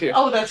Gabby wrong too.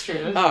 Oh, that's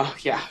true. Oh,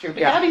 yeah. True,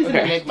 but Gabby's an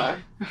enigma.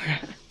 Okay.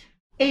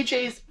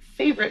 AJ's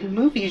favorite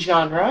movie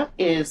genre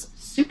is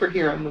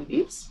superhero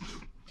movies.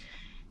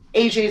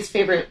 AJ's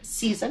favorite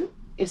season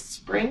is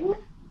spring.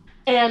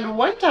 And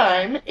one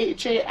time,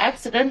 AJ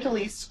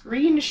accidentally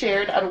screen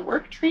shared at a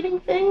work training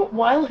thing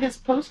while his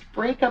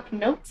post-breakup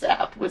notes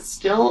app was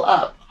still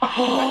up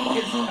on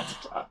his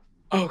desktop.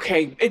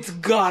 Okay, it's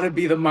gotta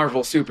be the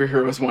Marvel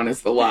superheroes one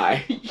is the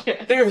lie.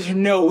 Yeah. There's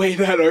no way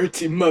that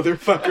artsy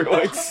motherfucker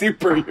likes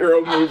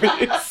superhero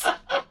movies.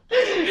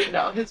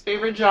 No, his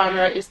favorite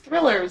genre is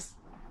thrillers.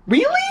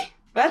 Really?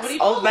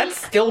 That's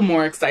still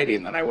more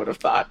exciting than I would have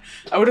thought.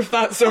 I would have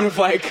thought sort of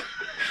like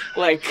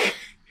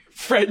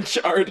French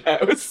art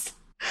house.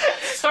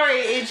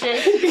 Sorry,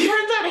 AJ.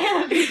 Turns out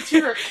Hannah thinks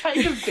you're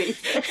kind of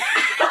basic. French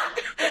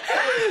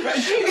art?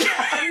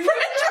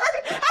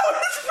 How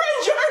is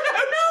French art?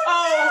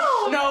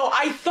 No,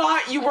 I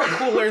thought you were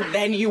cooler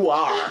than you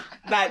are.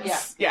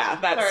 That's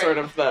Sorry. sort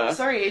of the...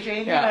 Sorry,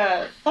 AJ.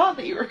 Hannah thought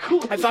that you were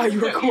cool. I thought you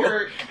were cool.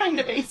 You're kind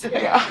of basic.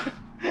 Yeah.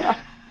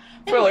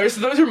 Thrillers,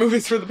 those are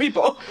movies for the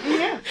people.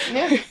 Yeah.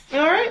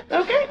 All right,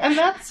 okay, and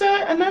that's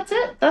it. That's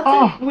it.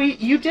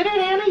 You did it,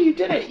 Hannah. You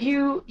did it.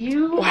 You.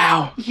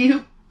 Wow.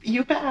 You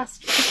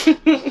passed.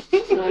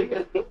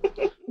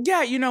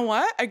 Yeah, you know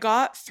what? I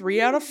got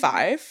 3 out of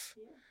 5.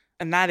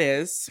 And that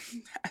is,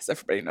 as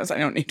everybody knows, I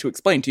don't need to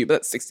explain to you,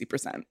 but that's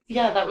 60%.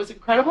 Yeah, that was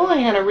incredible.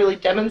 Hannah really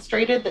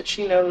demonstrated that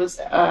she knows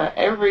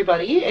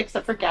everybody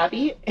except for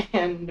Gabby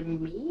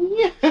and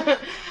me.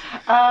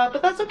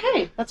 But that's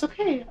okay. That's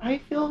okay. I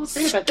feel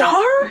great about that.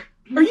 Star?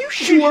 Are you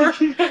sure?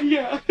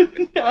 Yeah.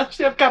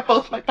 Actually, I've got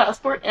both my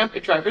passport and my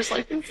driver's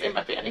license in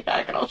my fanny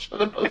pack, and I'll show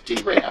them both to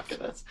you right after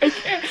this. As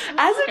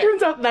it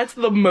turns out, that's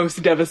the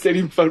most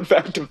devastating fun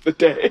fact of the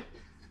day.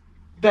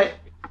 That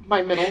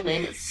my middle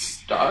name is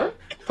Star?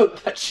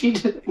 But that she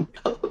didn't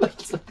know.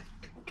 That's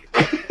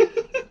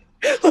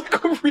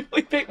Like a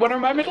really big... What are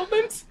my middle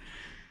names?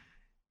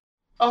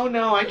 Oh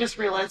no, I just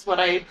realized what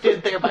I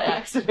did there by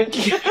accident.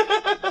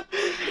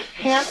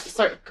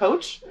 Sorry,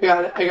 Coach?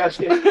 I got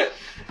you.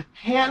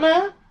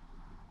 Hannah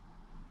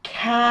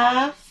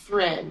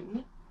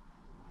Catherine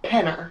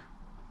Penner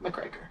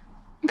McGregor.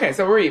 Okay,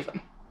 so we're even.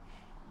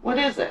 What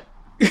is it?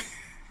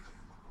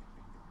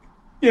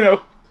 You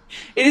know,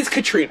 it is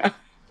Katrina.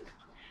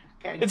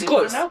 Okay, It's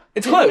close.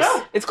 It's Didn't close.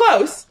 know. It's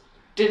close.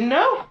 Didn't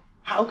know.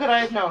 How could I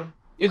have known?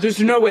 There's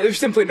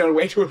simply no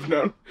way to have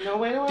known. No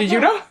way to have Did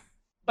you known. know?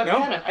 But No?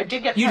 Penner. I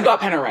did get Penner. You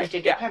got Penner right. I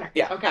did get Penner.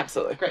 Yeah, Okay.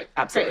 absolutely. Great.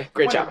 Absolutely.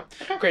 Great job.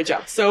 Wonderful. Okay. Great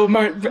job. So,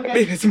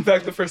 it is in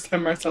fact the first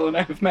time Marcel and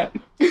I have met.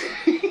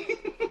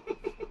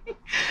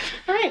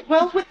 All right.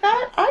 Well, with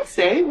that, I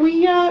say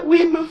we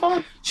move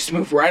on. Just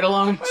move right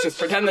along. Just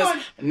pretend this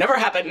never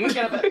happened.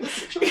 Forget about this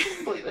situation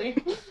completely.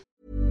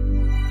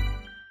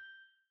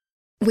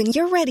 When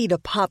you're ready to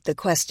pop the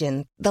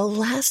question, the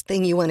last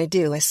thing you want to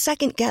do is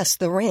second-guess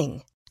the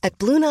ring. At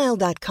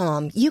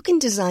BlueNile.com, you can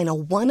design a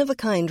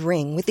one-of-a-kind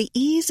ring with the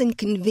ease and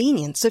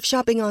convenience of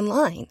shopping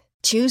online.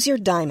 Choose your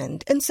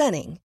diamond and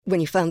setting. When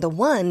you find the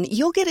one,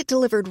 you'll get it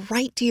delivered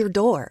right to your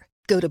door.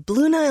 Go to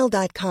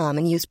BlueNile.com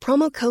and use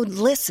promo code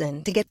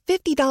LISTEN to get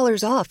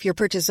 $50 off your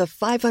purchase of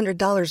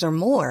 $500 or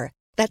more.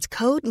 That's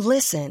code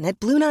LISTEN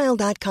at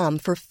BlueNile.com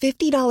for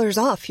 $50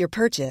 off your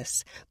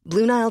purchase.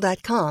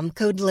 BlueNile.com,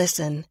 code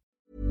LISTEN.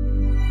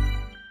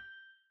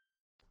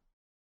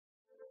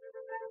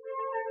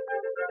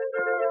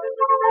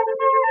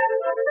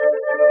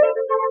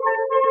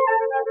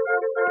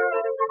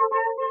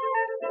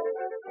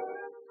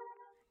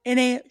 In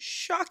a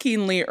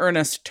shockingly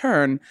earnest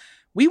turn,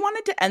 we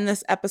wanted to end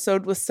this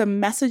episode with some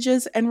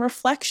messages and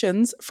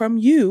reflections from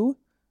you,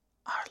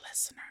 our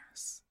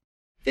listeners.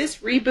 This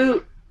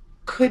reboot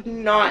could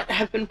not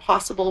have been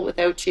possible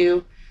without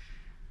you.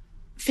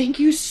 Thank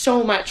you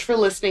so much for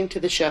listening to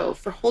the show,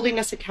 for holding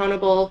us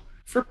accountable,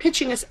 for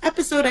pitching us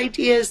episode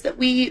ideas that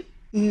we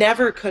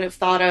never could have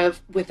thought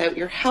of without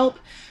your help,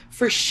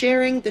 for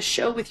sharing the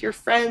show with your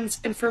friends,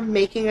 and for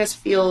making us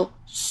feel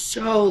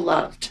so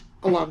loved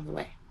along the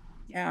way.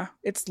 Yeah,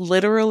 it's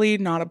literally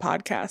not a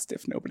podcast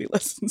if nobody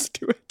listens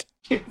to it.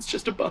 It's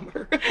just a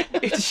bummer.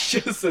 It's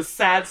just a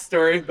sad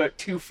story about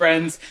 2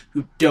 friends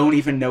who don't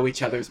even know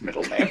each other's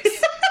middle names.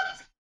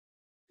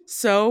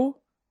 So,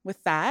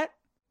 with that,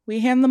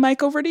 we hand the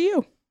mic over to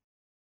you.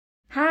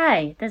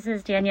 Hi, this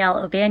is Danielle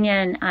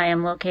O'Banion. I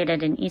am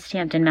located in East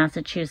Hampton,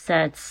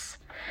 Massachusetts.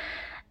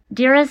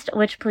 Dearest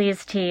Witch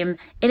Please team,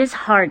 it is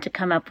hard to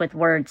come up with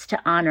words to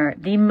honor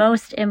the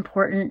most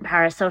important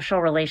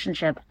parasocial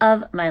relationship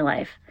of my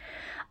life.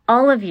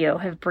 All of you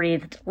have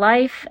breathed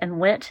life and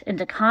wit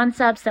into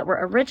concepts that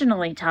were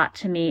originally taught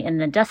to me in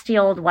the dusty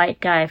old white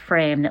guy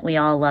frame that we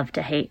all love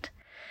to hate.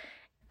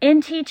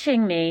 In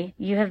teaching me,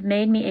 you have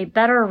made me a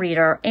better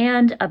reader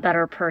and a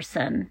better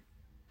person.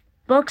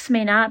 Books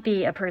may not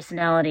be a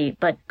personality,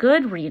 but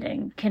good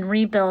reading can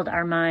rebuild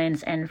our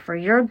minds, and for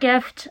your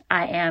gift,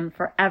 I am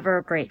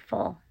forever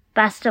grateful.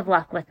 Best of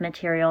luck with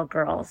Material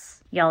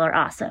Girls. Y'all are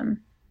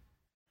awesome.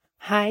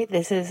 Hi,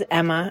 this is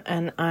Emma,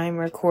 and I'm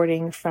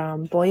recording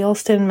from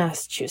Boylston,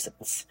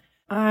 Massachusetts.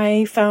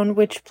 I found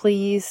Witch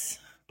Please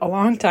a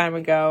long time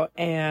ago,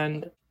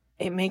 and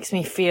it makes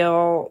me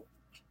feel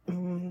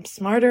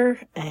smarter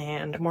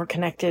and more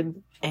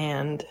connected,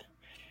 and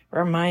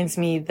reminds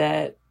me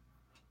that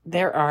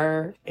there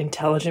are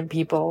intelligent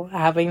people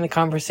having the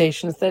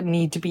conversations that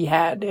need to be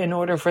had in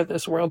order for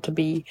this world to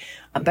be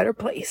a better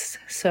place.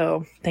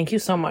 So thank you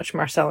so much,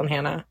 Marcel and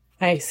Hannah.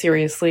 I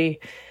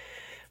seriously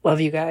love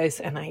you guys,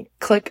 and I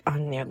click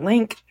on your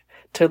link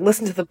to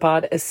listen to the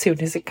pod as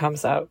soon as it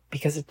comes out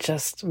because it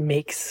just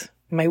makes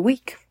my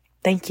week.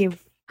 Thank you.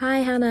 Hi,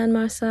 Hannah and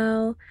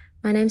Marcel.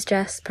 My name's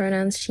Jess,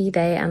 pronouns she,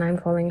 they, and I'm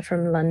calling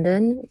from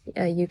London,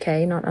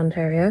 UK, not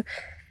Ontario.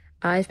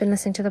 I've been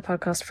listening to the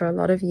podcast for a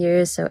lot of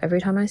years, so every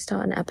time I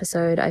start an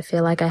episode, I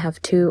feel like I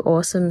have two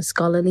awesome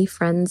scholarly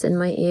friends in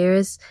my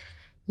ears.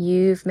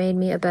 You've made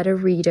me a better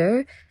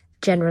reader,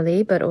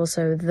 generally, but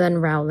also than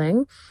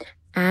Rowling,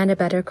 and a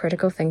better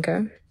critical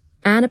thinker,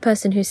 and a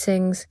person who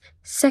sings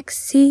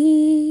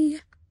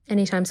sexy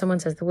anytime someone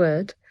says the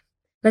word.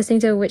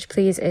 Listening to A Witch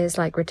Please is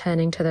like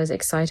returning to those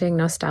exciting,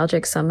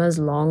 nostalgic summers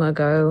long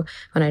ago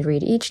when I'd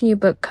read each new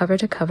book cover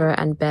to cover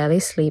and barely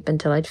sleep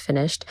until I'd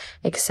finished,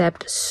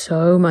 except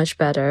so much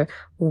better,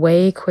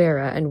 way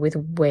queerer, and with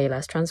way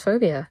less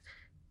transphobia.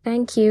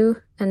 Thank you,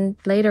 and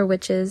later,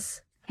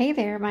 witches. Hey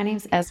there, my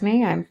name's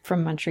Esme. I'm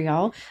from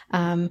Montreal.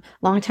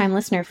 Long-time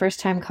listener,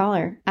 first-time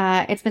caller.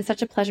 It's been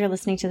such a pleasure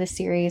listening to this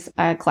series.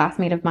 A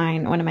classmate of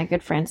mine, one of my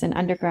good friends in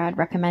undergrad,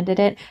 recommended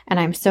it,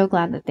 and I'm so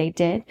glad that they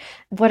did.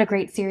 What a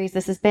great series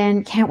this has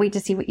been. Can't wait to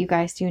see what you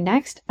guys do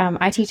next.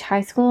 I teach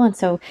high school, and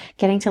so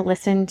getting to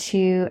listen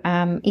to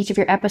each of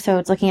your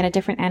episodes, looking at a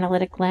different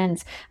analytic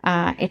lens,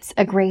 it's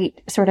a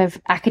great sort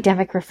of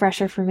academic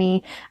refresher for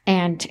me,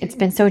 and it's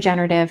been so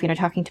generative,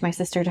 talking to my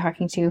sister,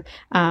 talking to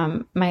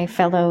my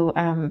fellow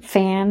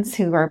fans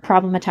who are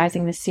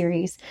problematizing this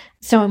series.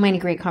 So many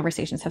great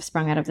conversations have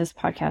sprung out of this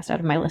podcast, out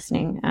of my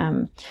listening.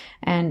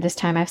 And this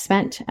time I've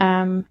spent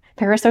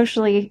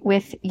parasocially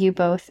with you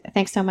both.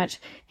 Thanks so much,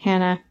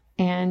 Hannah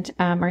and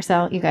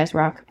Marcel. You guys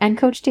rock. And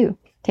Coach too.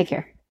 Take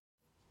care.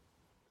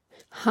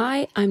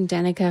 Hi, I'm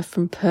Danica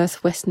from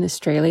Perth, Western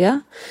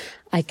Australia.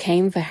 I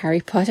came for Harry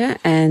Potter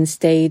and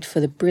stayed for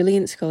the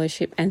brilliant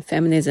scholarship and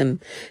feminism.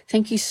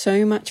 Thank you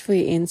so much for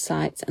your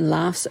insights and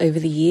laughs over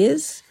the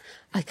years.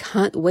 I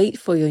can't wait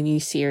for your new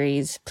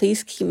series.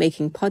 Please keep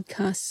making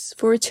podcasts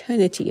for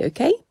eternity,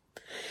 okay?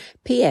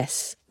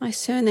 P.S. My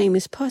surname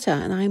is Potter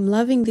and I'm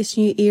loving this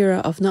new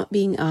era of not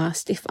being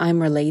asked if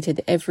I'm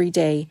related every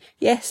day.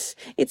 Yes,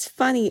 it's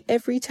funny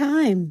every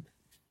time.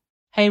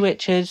 Hey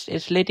witches,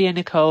 it's Lydia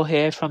Nicole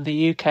here from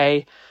the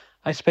UK.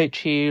 I spoke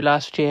to you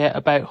last year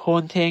about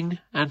Haunting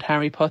and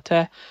Harry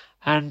Potter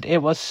and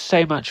it was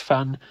so much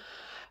fun.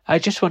 I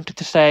just wanted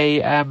to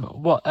say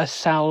what a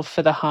salve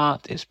for the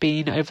heart it's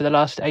been over the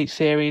last 8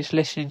 series,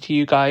 listening to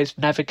you guys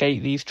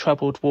navigate these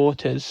troubled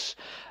waters,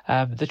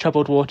 the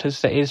troubled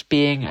waters that is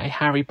being a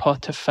Harry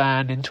Potter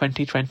fan in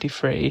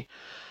 2023.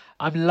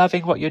 I'm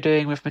loving what you're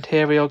doing with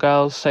Material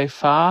Girls so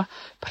far.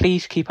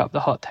 Please keep up the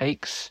hot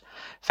takes.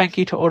 Thank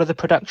you to all of the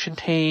production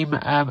team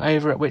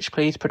over at Witch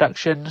Please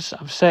Productions.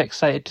 I'm so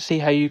excited to see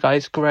how you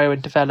guys grow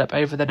and develop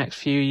over the next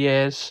few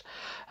years.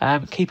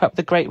 Keep up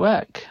the great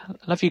work.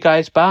 Love you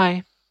guys.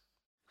 Bye.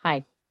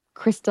 Hi,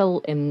 Crystal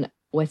in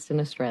Western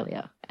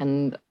Australia,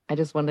 and I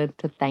just wanted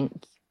to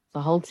thank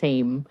the whole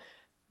team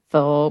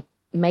for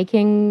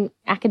making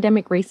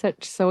academic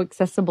research so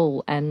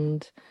accessible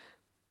and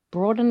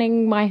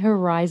broadening my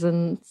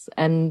horizons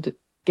and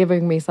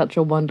giving me such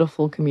a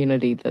wonderful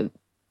community that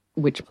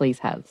Witch Please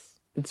has.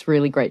 It's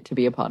really great to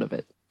be a part of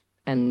it,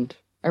 and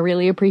I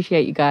really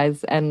appreciate you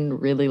guys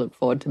and really look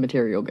forward to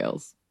Material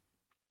Girls.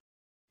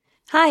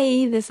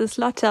 Hi, this is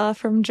Lotta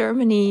from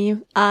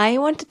Germany. I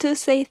wanted to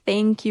say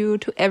thank you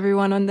to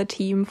everyone on the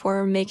team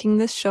for making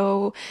this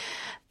show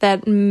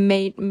that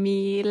made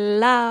me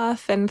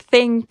laugh and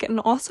think and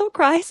also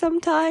cry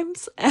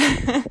sometimes.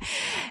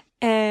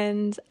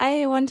 And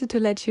I wanted to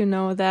let you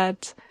know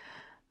that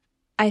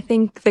I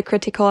think the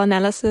critical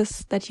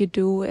analysis that you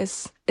do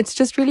it's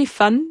just really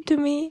fun to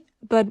me,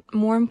 but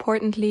more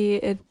importantly,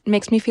 it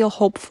makes me feel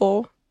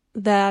hopeful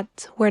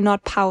that we're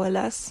not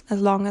powerless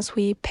as long as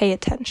we pay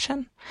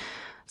attention.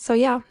 So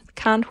yeah,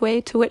 can't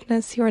wait to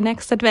witness your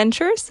next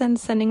adventures and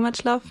sending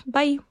much love.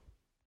 Bye.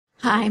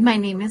 Hi, my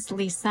name is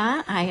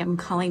Lisa. I am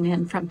calling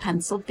in from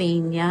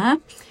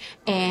Pennsylvania.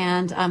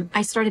 And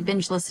I started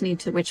binge listening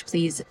to Witch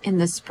Please in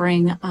the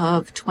spring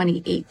of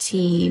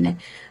 2018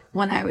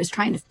 when I was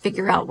trying to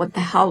figure out what the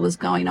hell was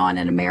going on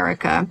in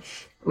America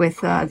with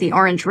the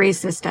orange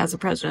racist as a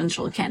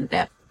presidential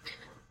candidate.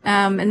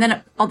 And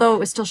then, although it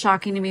was still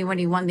shocking to me when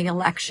he won the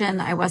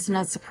election, I wasn't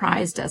as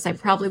surprised as I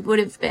probably would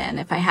have been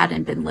if I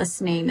hadn't been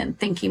listening and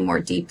thinking more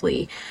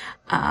deeply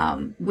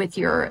with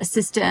your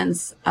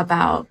assistance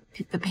about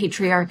the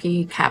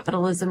patriarchy,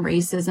 capitalism,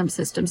 racism,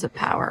 systems of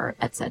power,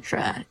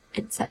 etc.,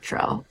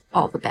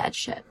 all the bad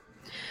shit.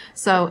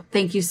 So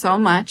thank you so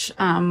much.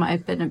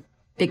 I've been a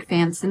big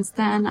fan since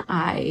then.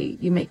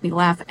 You make me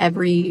laugh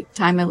every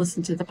time I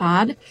listen to the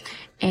pod,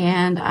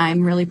 and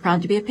I'm really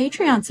proud to be a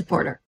Patreon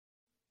supporter.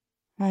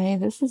 Hi,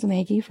 this is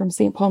Maggie from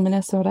St. Paul,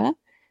 Minnesota.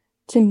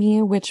 To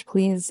me, Witch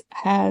Please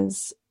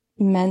has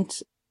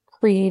meant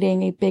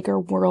creating a bigger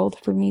world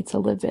for me to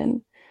live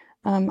in.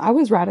 I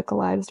was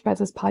radicalized by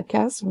this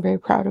podcast. I'm very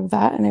proud of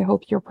that, and I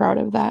hope you're proud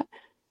of that.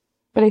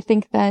 But I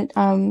think that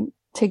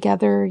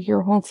together,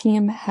 your whole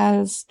team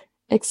has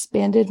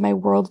expanded my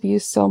worldview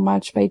so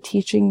much by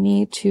teaching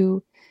me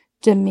to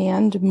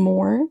demand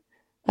more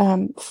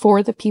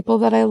for the people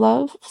that I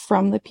love,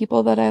 from the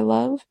people that I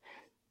love,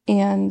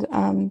 and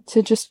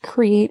to just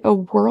create a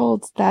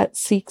world that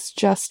seeks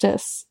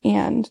justice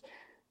and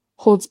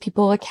holds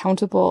people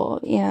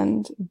accountable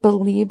and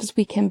believes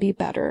we can be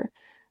better.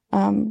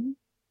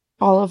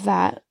 All of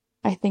that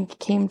I think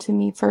came to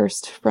me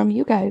first from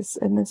you guys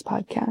in this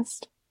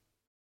podcast.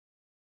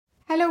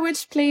 Hello,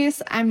 Witch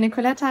Please. I'm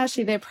Nicoletta,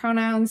 she, they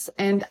pronouns,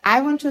 and I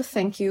want to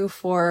thank you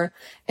for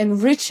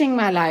enriching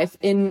my life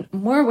in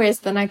more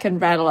ways than I can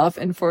rattle off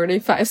in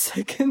 45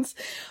 seconds.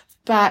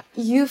 But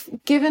you've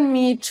given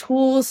me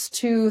tools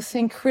to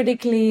think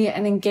critically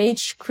and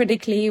engage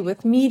critically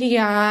with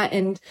media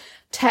and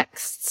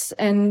texts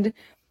and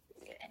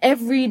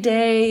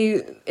everyday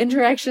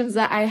interactions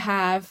that I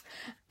have.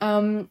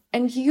 And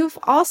you've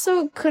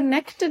also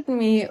connected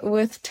me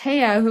with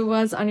Taya, who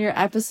was on your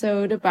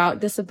episode about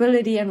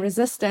disability and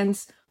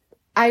resistance.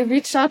 I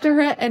reached out to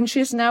her and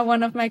she's now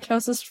one of my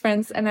closest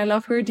friends and I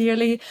love her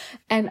dearly.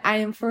 And I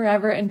am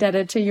forever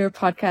indebted to your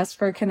podcast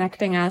for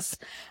connecting us.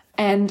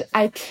 And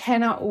I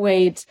cannot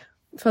wait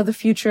for the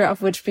future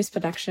of Witch Please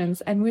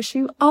Productions and wish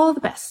you all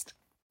the best.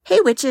 Hey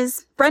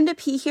witches, Brenda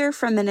P. here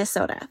from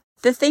Minnesota.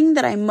 The thing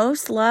that I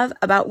most love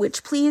about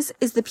Witch Please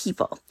is the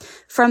people.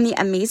 From the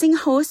amazing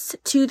hosts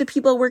to the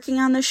people working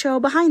on the show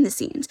behind the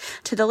scenes,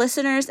 to the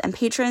listeners and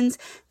patrons,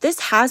 this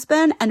has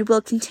been and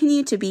will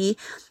continue to be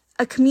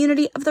a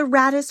community of the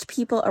raddest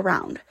people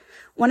around.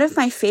 One of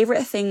my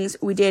favorite things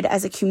we did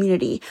as a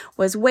community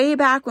was way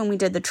back when we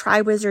did the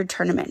Tri-Wizard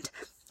tournament.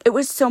 It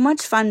was so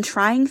much fun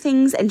trying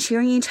things and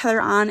cheering each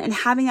other on and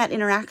having that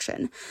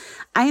interaction.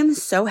 I am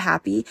so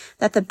happy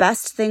that the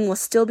best thing will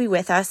still be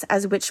with us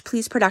as Witch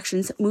Please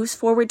Productions moves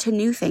forward to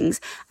new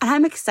things, and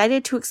I'm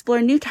excited to explore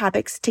new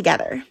topics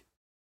together.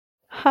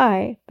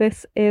 Hi,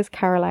 this is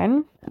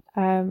Caroline,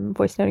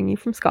 voice noting you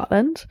from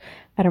Scotland,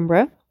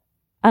 Edinburgh,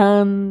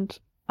 and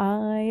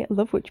I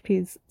love Witch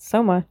Please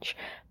so much,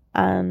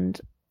 and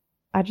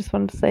I just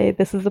wanted to say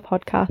this is the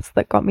podcast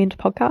that got me into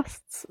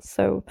podcasts,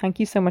 so thank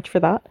you so much for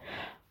that.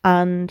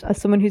 And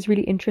as someone who's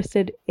really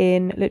interested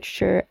in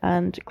literature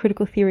and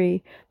critical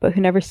theory, but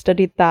who never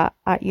studied that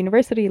at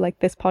university, like,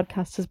 this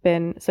podcast has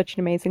been such an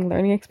amazing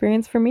learning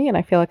experience for me. And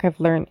I feel like I've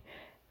learned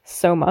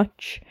so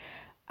much.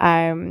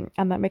 And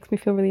that makes me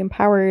feel really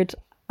empowered.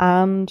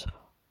 And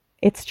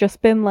it's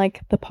just been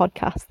like the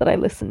podcast that I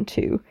listen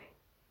to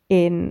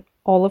in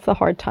all of the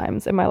hard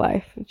times in my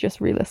life. Just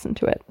re-listen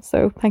to it.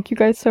 So thank you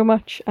guys so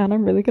much. And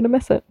I'm really going to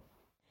miss it.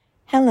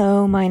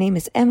 Hello, my name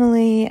is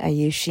Emily. I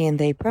use she and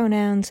they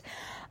pronouns.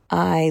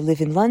 I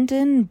live in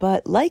London,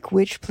 but like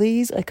Witch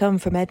Please, I come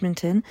from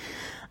Edmonton.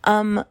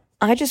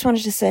 I just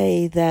wanted to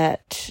say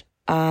that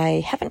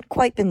I haven't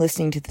quite been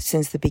listening to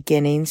since the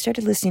beginning.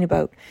 Started listening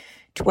about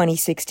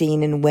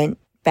 2016 and went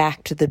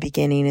back to the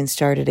beginning and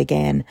started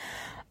again.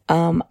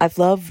 I've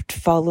loved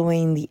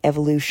following the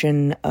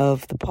evolution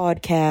of the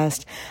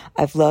podcast.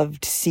 I've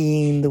loved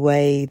seeing the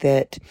way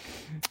that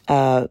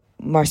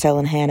Marcel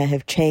and Hannah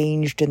have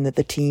changed and that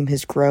the team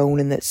has grown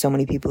and that so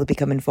many people have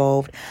become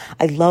involved.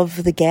 I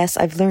love the guests.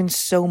 I've learned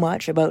so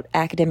much about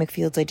academic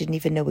fields I didn't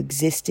even know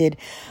existed,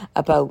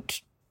 about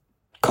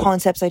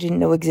concepts I didn't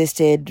know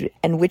existed,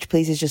 and Witch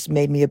Please has just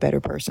made me a better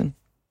person.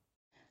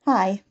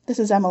 Hi, this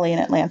is Emily in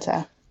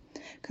Atlanta.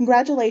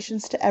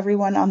 Congratulations to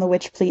everyone on the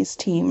Witch Please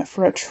team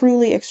for a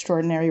truly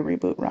extraordinary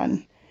reboot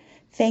run.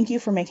 Thank you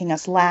for making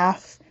us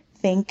laugh,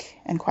 think,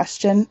 and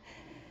question.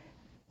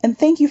 And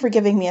thank you for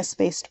giving me a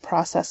space to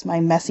process my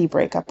messy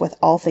breakup with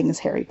all things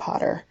Harry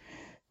Potter.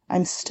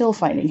 I'm still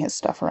finding his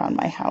stuff around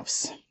my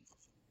house.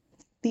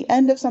 The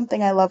end of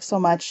something I love so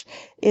much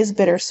is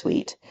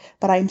bittersweet,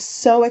 but I'm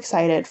so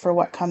excited for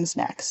what comes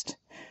next.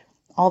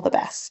 All the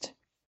best.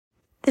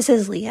 This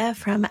is Leah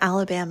from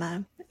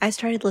Alabama. I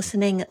started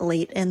listening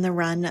late in the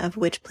run of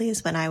Witch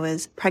Please when I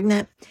was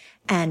pregnant,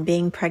 and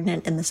being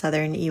pregnant in the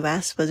southern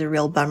U.S. was a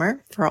real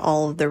bummer for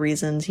all of the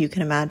reasons you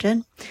can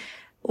imagine.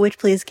 Witch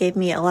Please gave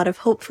me a lot of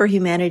hope for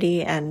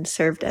humanity and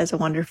served as a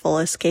wonderful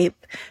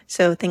escape.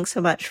 So thanks so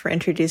much for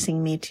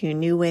introducing me to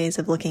new ways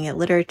of looking at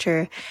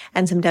literature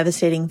and some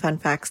devastating fun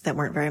facts that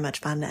weren't very much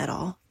fun at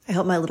all. I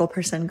hope my little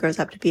person grows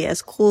up to be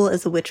as cool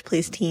as the Witch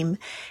Please team,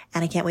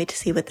 and I can't wait to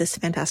see what this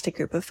fantastic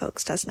group of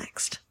folks does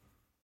next.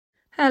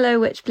 Hello,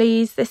 Witch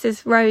Please. This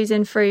is Rose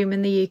in Frome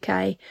in the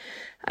UK.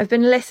 I've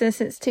been a listener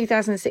since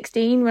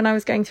 2016 when I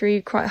was going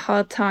through quite a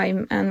hard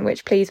time, and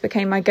Witch Please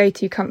became my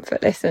go-to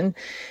comfort listen.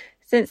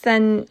 Since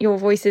then, your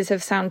voices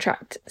have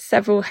soundtracked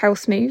several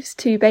house moves,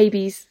 2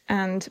 babies,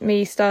 and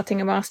me starting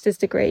a master's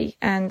degree.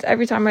 And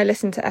every time I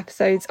listen to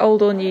episodes,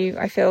 old or new,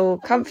 I feel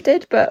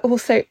comforted, but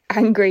also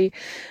angry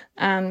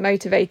and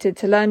motivated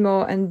to learn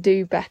more and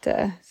do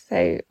better.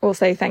 So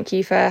also thank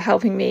you for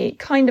helping me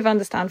kind of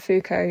understand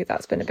Foucault.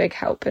 That's been a big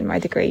help in my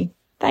degree.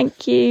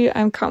 Thank you.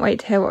 I can't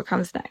wait to hear what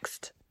comes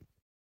next.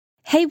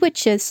 Hey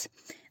witches,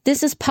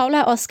 this is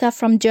Paula Oskar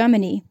from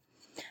Germany.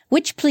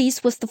 Witch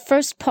Please was the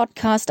first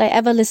podcast I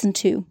ever listened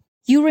to.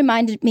 You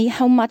reminded me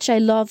how much I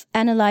love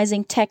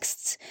analyzing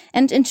texts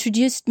and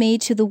introduced me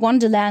to the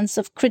wonderlands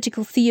of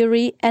critical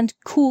theory and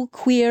cool,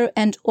 queer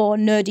and or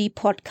nerdy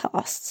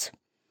podcasts.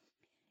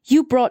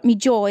 You brought me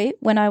joy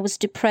when I was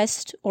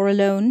depressed or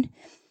alone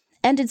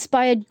and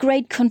inspired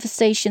great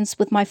conversations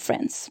with my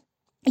friends.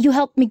 You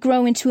helped me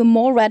grow into a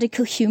more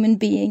radical human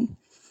being.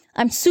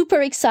 I'm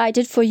super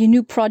excited for your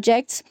new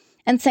projects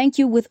And thank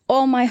you with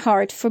all my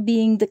heart for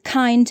being the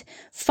kind,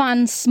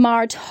 fun,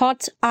 smart,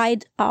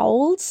 hot-eyed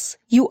owls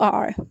you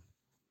are.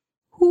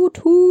 Hoot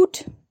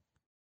hoot.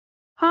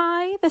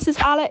 Hi, this is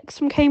Alex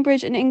from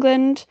Cambridge in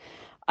England.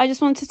 I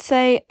just wanted to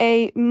say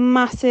a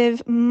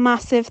massive,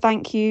 massive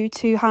thank you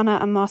to Hannah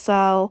and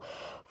Marcel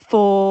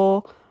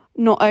for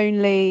not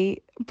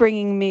only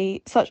bringing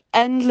me such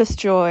endless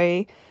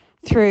joy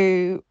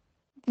through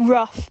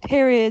rough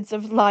periods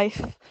of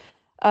life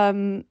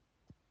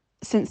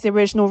since the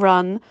original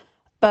run,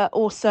 but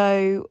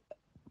also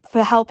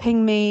for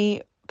helping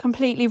me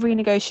completely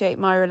renegotiate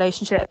my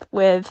relationship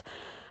with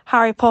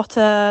Harry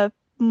Potter,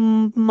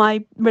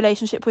 my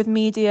relationship with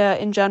media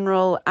in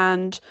general,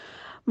 and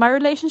my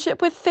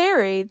relationship with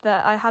theory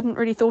that I hadn't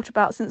really thought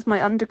about since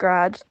my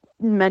undergrad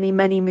many,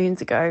 many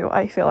moons ago.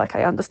 I feel like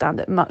I understand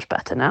it much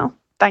better now.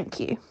 Thank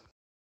you.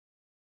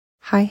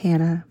 Hi,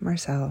 Hannah,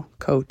 Marcel,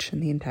 Coach,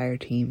 and the entire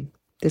team.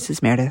 This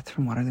is Meredith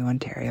from Waterloo,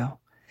 Ontario.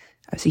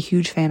 I was a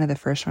huge fan of the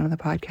first run of the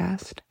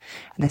podcast,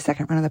 and the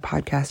second run of the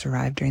podcast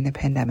arrived during the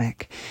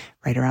pandemic,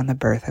 right around the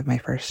birth of my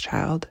first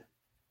child.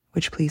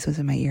 Which Please was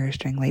in my ears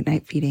during late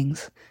night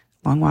feedings,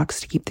 long walks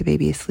to keep the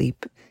baby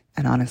asleep,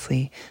 and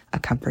honestly, a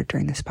comfort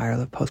during the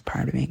spiral of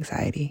postpartum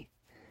anxiety.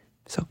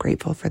 So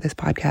grateful for this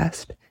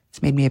podcast.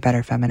 It's made me a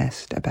better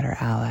feminist, a better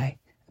ally,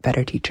 a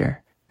better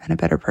teacher, and a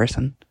better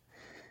person.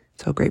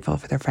 So grateful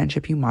for the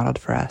friendship you modeled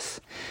for us,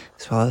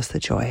 as well as the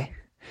joy.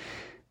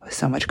 With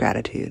so much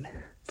gratitude.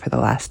 For the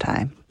last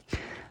time.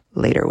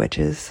 Later,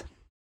 witches.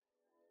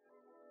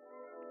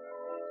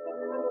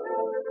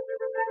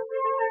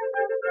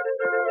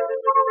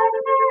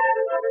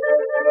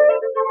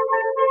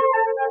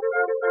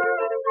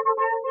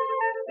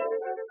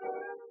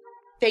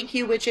 Thank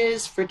you,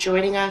 witches, for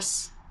joining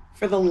us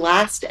for the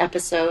last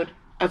episode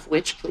of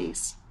Witch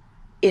Please.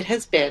 It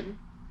has been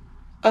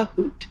a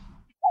hoot.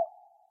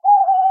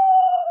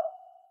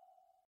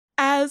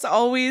 As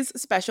always,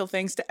 special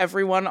thanks to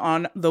everyone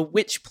on the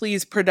Witch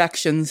Please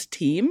Productions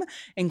team,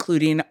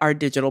 including our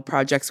digital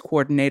projects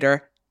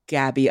coordinator,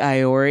 Gabby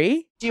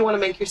Iori. Do you want to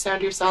make your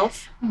sound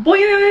yourself?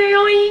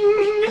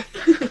 Boing!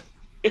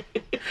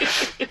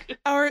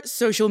 Our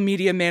social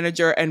media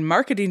manager and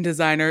marketing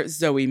designer,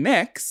 Zoe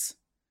Mix.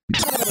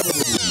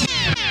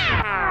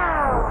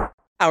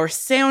 Our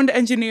sound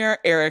engineer,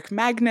 Eric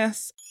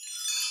Magnus.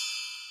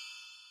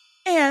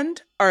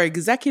 And our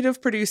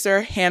executive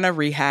producer, Hannah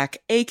Rehack,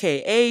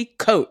 aka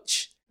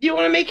Coach. Do you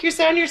want to make your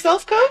sound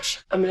yourself, Coach?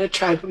 I'm going to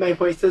try, but my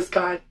voice is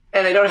gone,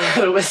 and I don't know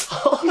how to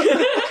whistle.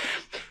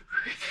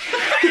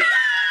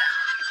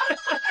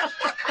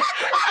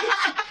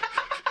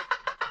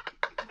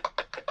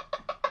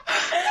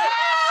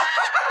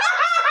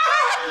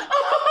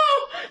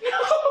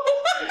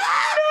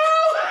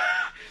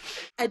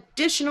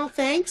 Additional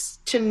thanks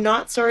to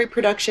Not Sorry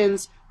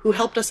Productions, who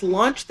helped us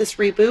launch this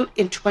reboot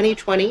in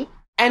 2020,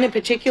 and in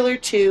particular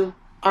to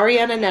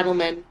Ariana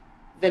Nettleman,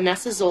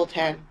 Vanessa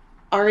Zoltan,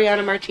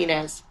 Ariana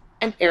Martinez,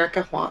 and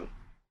Erica Huang.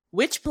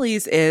 Witch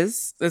Please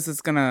is, this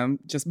is gonna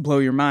just blow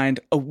your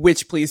mind, a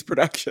Witch Please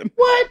production.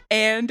 What?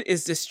 And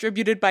is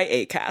distributed by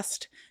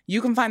Acast.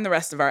 You can find the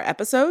rest of our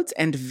episodes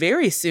and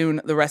very soon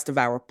the rest of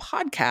our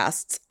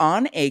podcasts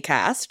on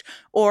Acast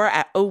or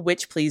at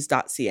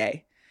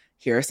ohwitchplease.ca.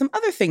 Here are some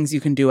other things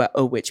you can do at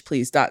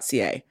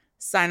ohwitchplease.ca.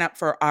 Sign up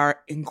for our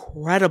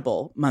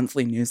incredible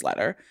monthly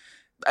newsletter.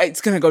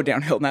 It's going to go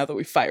downhill now that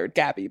we fired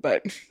Gabby,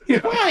 but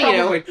we've got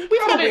a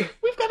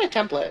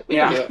template. We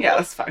can do it. Yeah,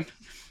 that's fine.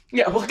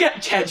 Yeah, we'll get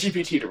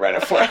ChatGPT to write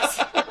it for us.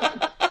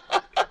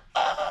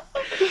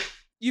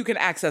 You can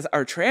access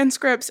our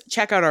transcripts,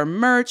 check out our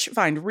merch,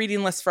 find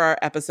reading lists for our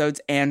episodes,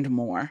 and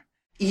more.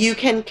 You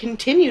can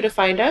continue to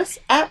find us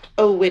at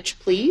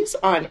ohwitchplease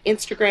on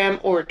Instagram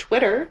or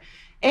Twitter,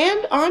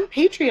 and on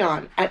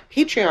Patreon at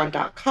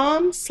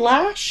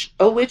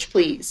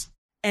patreon.com/ohwitchplease.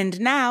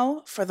 And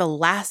now, for the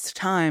last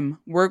time,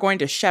 we're going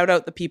to shout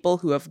out the people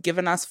who have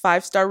given us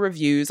 5-star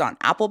reviews on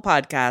Apple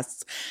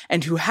Podcasts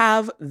and who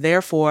have,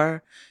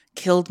 therefore,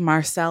 killed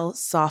Marcel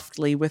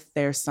softly with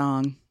their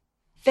song.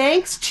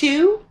 Thanks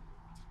to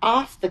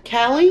Off the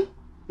Cali,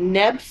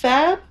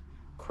 Nebfab,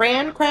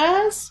 Cran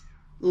Kraz,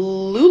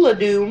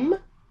 Luladoom,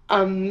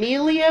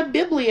 Amelia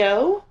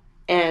Biblio,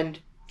 and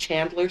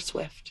Chandler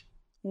Swift.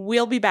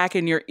 We'll be back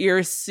in your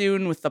ears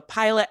soon with the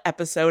pilot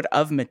episode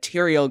of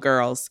Material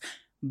Girls.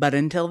 But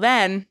until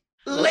then,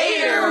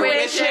 later,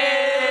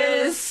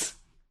 witches!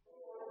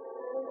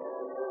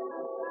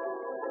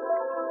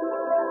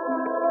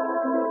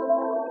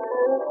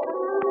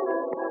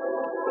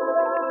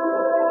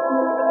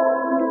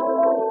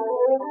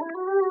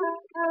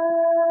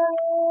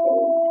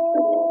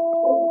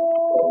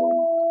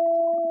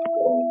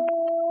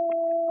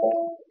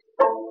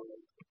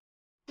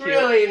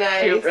 Really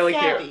nice. Cute, really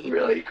Gabby. cute.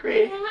 Really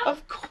great.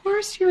 Of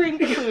course you're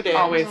included.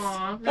 Always.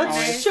 That's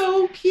Always.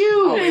 so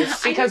cute.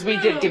 Always. Because we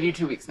did give you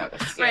 2 weeks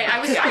notice. Right,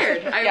 I was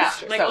tired. I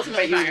was like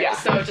ultimately tired.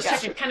 So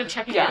just kind of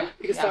checking in.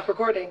 You can stop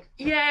recording.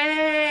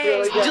 Yay!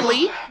 Really good.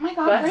 Delete. Oh my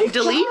god.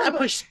 Delete. I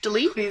push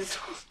delete. Please.